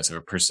 30 minutes. If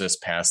it persists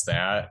past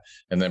that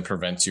and then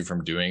prevents you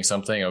from doing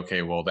something,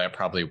 okay, well, that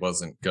probably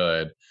wasn't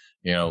good.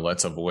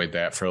 Let's avoid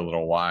that for a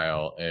little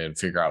while and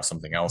figure out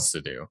something else to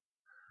do.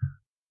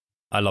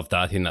 I love that.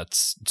 I think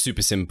that's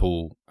super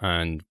simple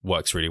and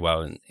works really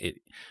well. And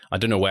I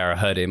don't know where I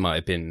heard it. It might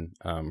have been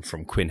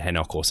from Quinn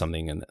Hennock or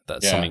something. And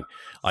that's something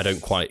I don't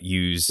quite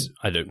use.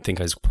 I don't think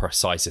as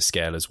precise a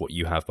scale as what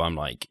you have, but I'm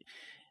like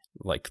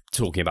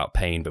talking about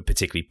pain, but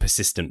particularly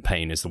persistent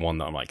pain is the one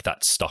that I'm like,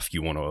 that's stuff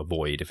you want to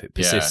avoid. If it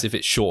persists, if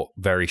it's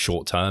very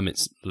short term,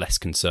 it's less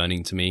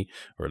concerning to me,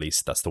 or at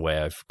least that's the way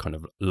I've kind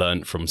of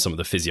learned from some of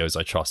the physios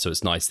I trust. So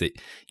it's nice that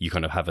you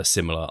kind of have a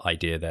similar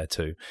idea there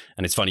too.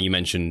 And it's funny you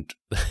mentioned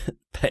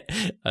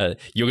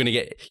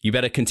you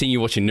better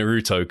continue watching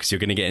Naruto, because you're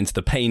going to get into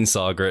the pain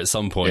saga at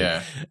some point,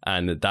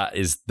 and that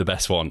is the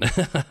best one.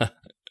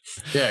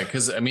 Yeah,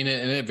 because I mean,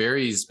 and it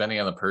varies depending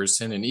on the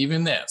person, and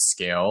even that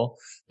scale.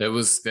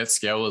 That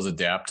scale was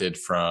adapted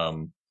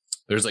from,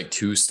 there's like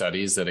 2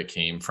 studies that it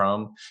came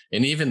from.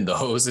 And even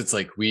those, it's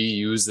like we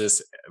use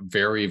this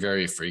very,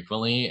 very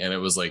frequently. And it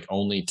was like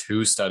only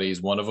 2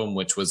 studies, one of them,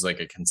 which was like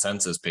a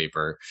consensus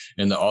paper.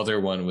 And the other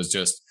one was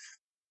just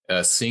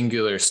a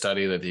singular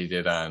study that they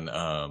did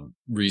on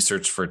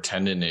research for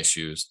tendon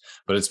issues.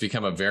 But it's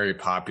become a very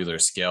popular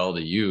scale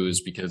to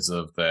use because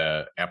of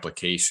the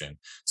application.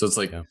 So it's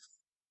like,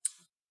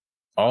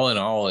 all in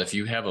all, if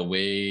you have a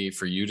way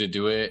for you to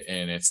do it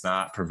and it's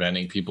not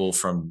preventing people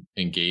from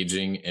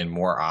engaging in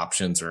more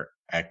options or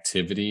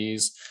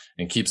activities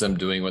and keeps them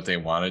doing what they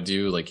want to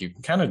do, like you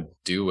can kind of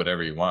do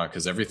whatever you want,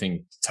 because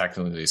everything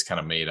technically is kind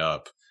of made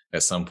up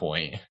at some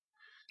point.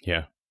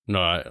 Yeah.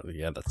 No,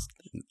 that's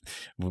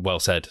well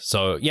said.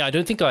 So, I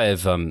don't think I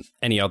have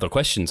any other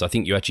questions. I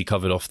think you actually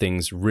covered off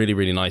things really,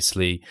 really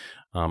nicely.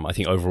 I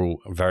think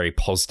overall, a very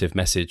positive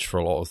message for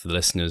a lot of the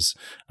listeners,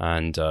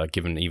 and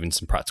given even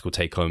some practical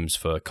take-homes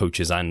for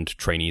coaches and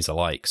trainees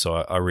alike. So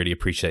I really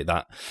appreciate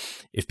that.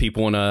 If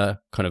people want to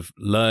kind of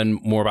learn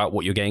more about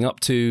what you're getting up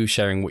to,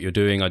 sharing what you're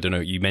doing, I don't know,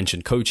 you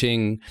mentioned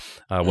coaching,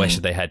 where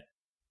should they head?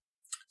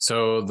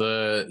 So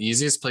the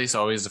easiest place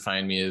always to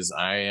find me is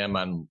I am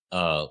on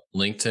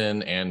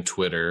LinkedIn and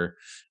Twitter.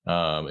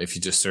 If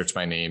you just search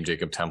my name,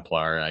 Jacob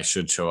Templar, I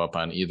should show up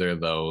on either of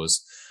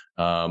those.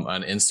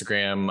 On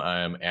Instagram,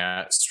 I'm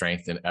at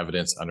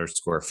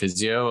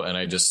strengthandevidence_physio. And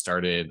I just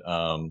started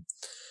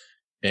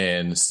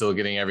and still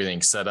getting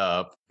everything set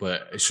up,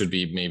 but it should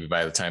be maybe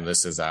by the time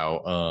this is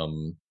out,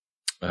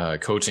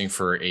 coaching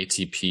for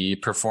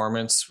ATP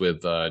performance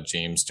with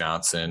James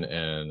Johnson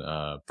and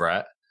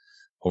Brett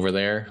over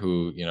there,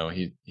 who, you know,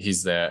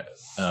 he's that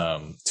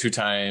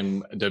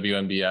 2-time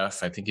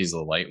WNBF. I think he's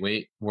a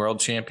lightweight world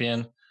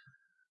champion.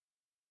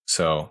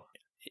 So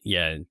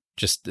yeah,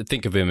 just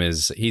think of him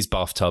as he's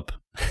bathtub.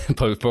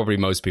 Probably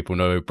most people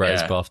know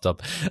Brett's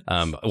bathtub.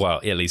 Well,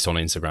 at least on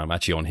Instagram,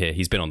 actually on here,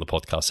 he's been on the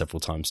podcast several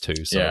times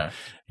too. So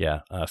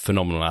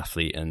phenomenal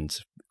athlete and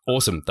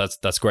awesome.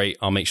 That's great.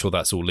 I'll make sure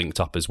that's all linked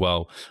up as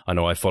well. I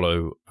know I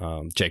follow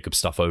Jacob's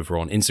stuff over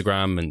on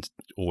Instagram, and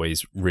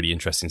always really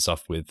interesting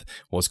stuff with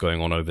what's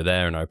going on over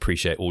there. And I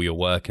appreciate all your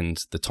work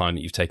and the time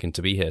that you've taken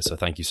to be here. So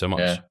thank you so much.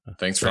 Yeah,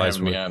 thanks for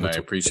having me on. I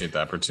appreciate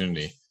the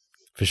opportunity.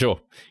 For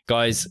sure.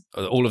 Guys,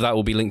 all of that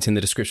will be linked in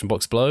the description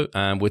box below,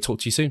 and we'll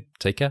talk to you soon.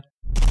 Take care.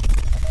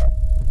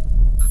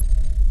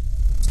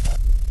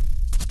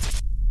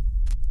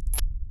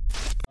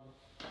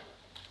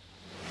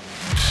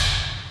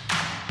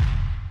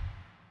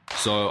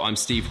 So I'm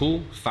Steve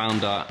Hall,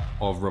 founder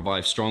of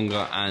Revive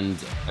Stronger and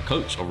a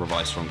coach of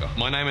Revive Stronger.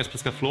 My name is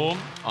Pascal Flor.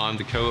 I'm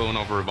the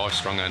co-owner of Revive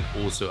Stronger and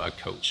also a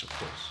coach, of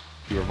course.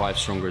 Revive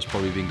Stronger has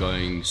probably been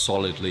going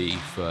solidly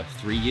for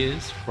 3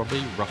 years,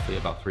 roughly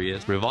about 3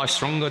 years. Revive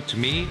Stronger, to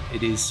me,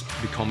 it is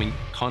becoming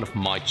kind of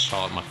my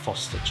child, my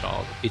foster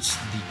child. It's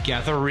the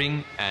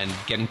gathering and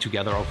getting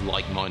together of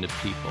like-minded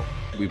people.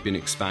 We've been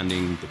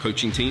expanding the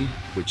coaching team,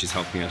 which is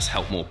helping us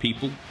help more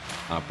people,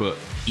 but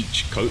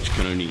each coach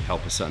can only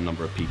help a certain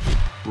number of people.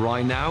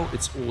 Right now,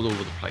 it's all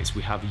over the place.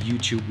 We have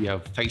YouTube, we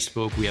have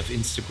Facebook, we have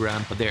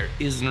Instagram, but there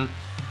isn't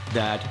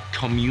that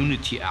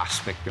community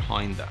aspect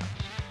behind that.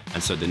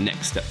 And so the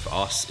next step for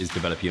us is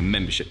developing a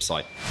membership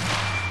site.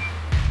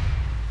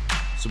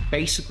 So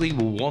basically,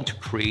 we want to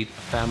create a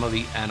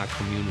family and a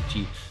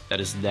community that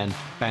is then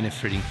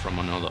benefiting from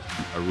another.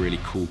 A really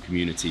cool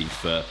community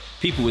for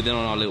people within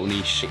our little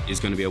niche is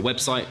going to be a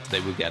website.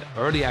 They will get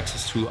early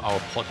access to our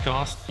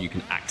podcast. You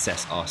can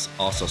access us,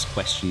 ask us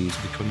questions.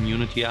 The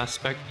community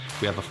aspect,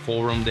 we have a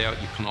forum there.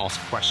 You can ask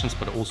questions,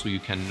 but also you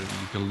can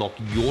log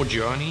your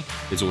journey.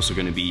 There's also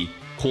going to be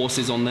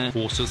courses on there.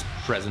 Courses,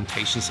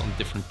 presentations on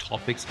different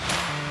topics.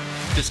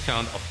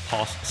 Discount of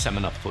past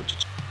seminar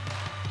footage.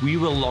 We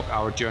will log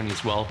our journey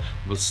as well.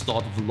 We'll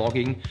start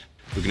vlogging.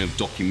 We're going to have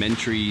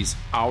documentaries.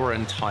 Our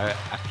entire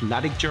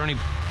athletic journey.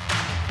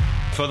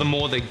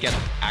 Furthermore, they get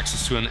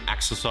access to an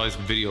exercise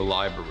video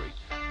library.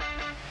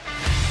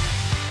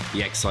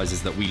 The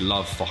exercises that we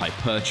love for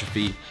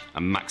hypertrophy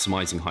and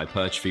maximizing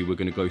hypertrophy, we're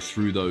going to go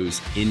through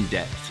those in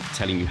depth,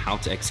 telling you how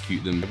to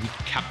execute them. We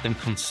kept them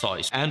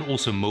concise and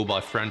also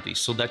mobile friendly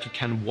so that you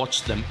can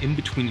watch them in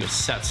between your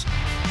sets.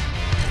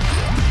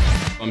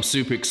 I'm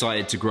super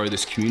excited to grow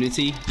this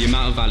community. The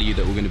amount of value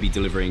that we're going to be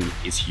delivering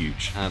is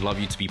huge, and I'd love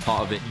you to be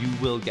part of it. You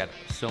will get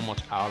so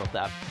much out of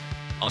that.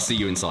 I'll see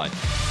you inside.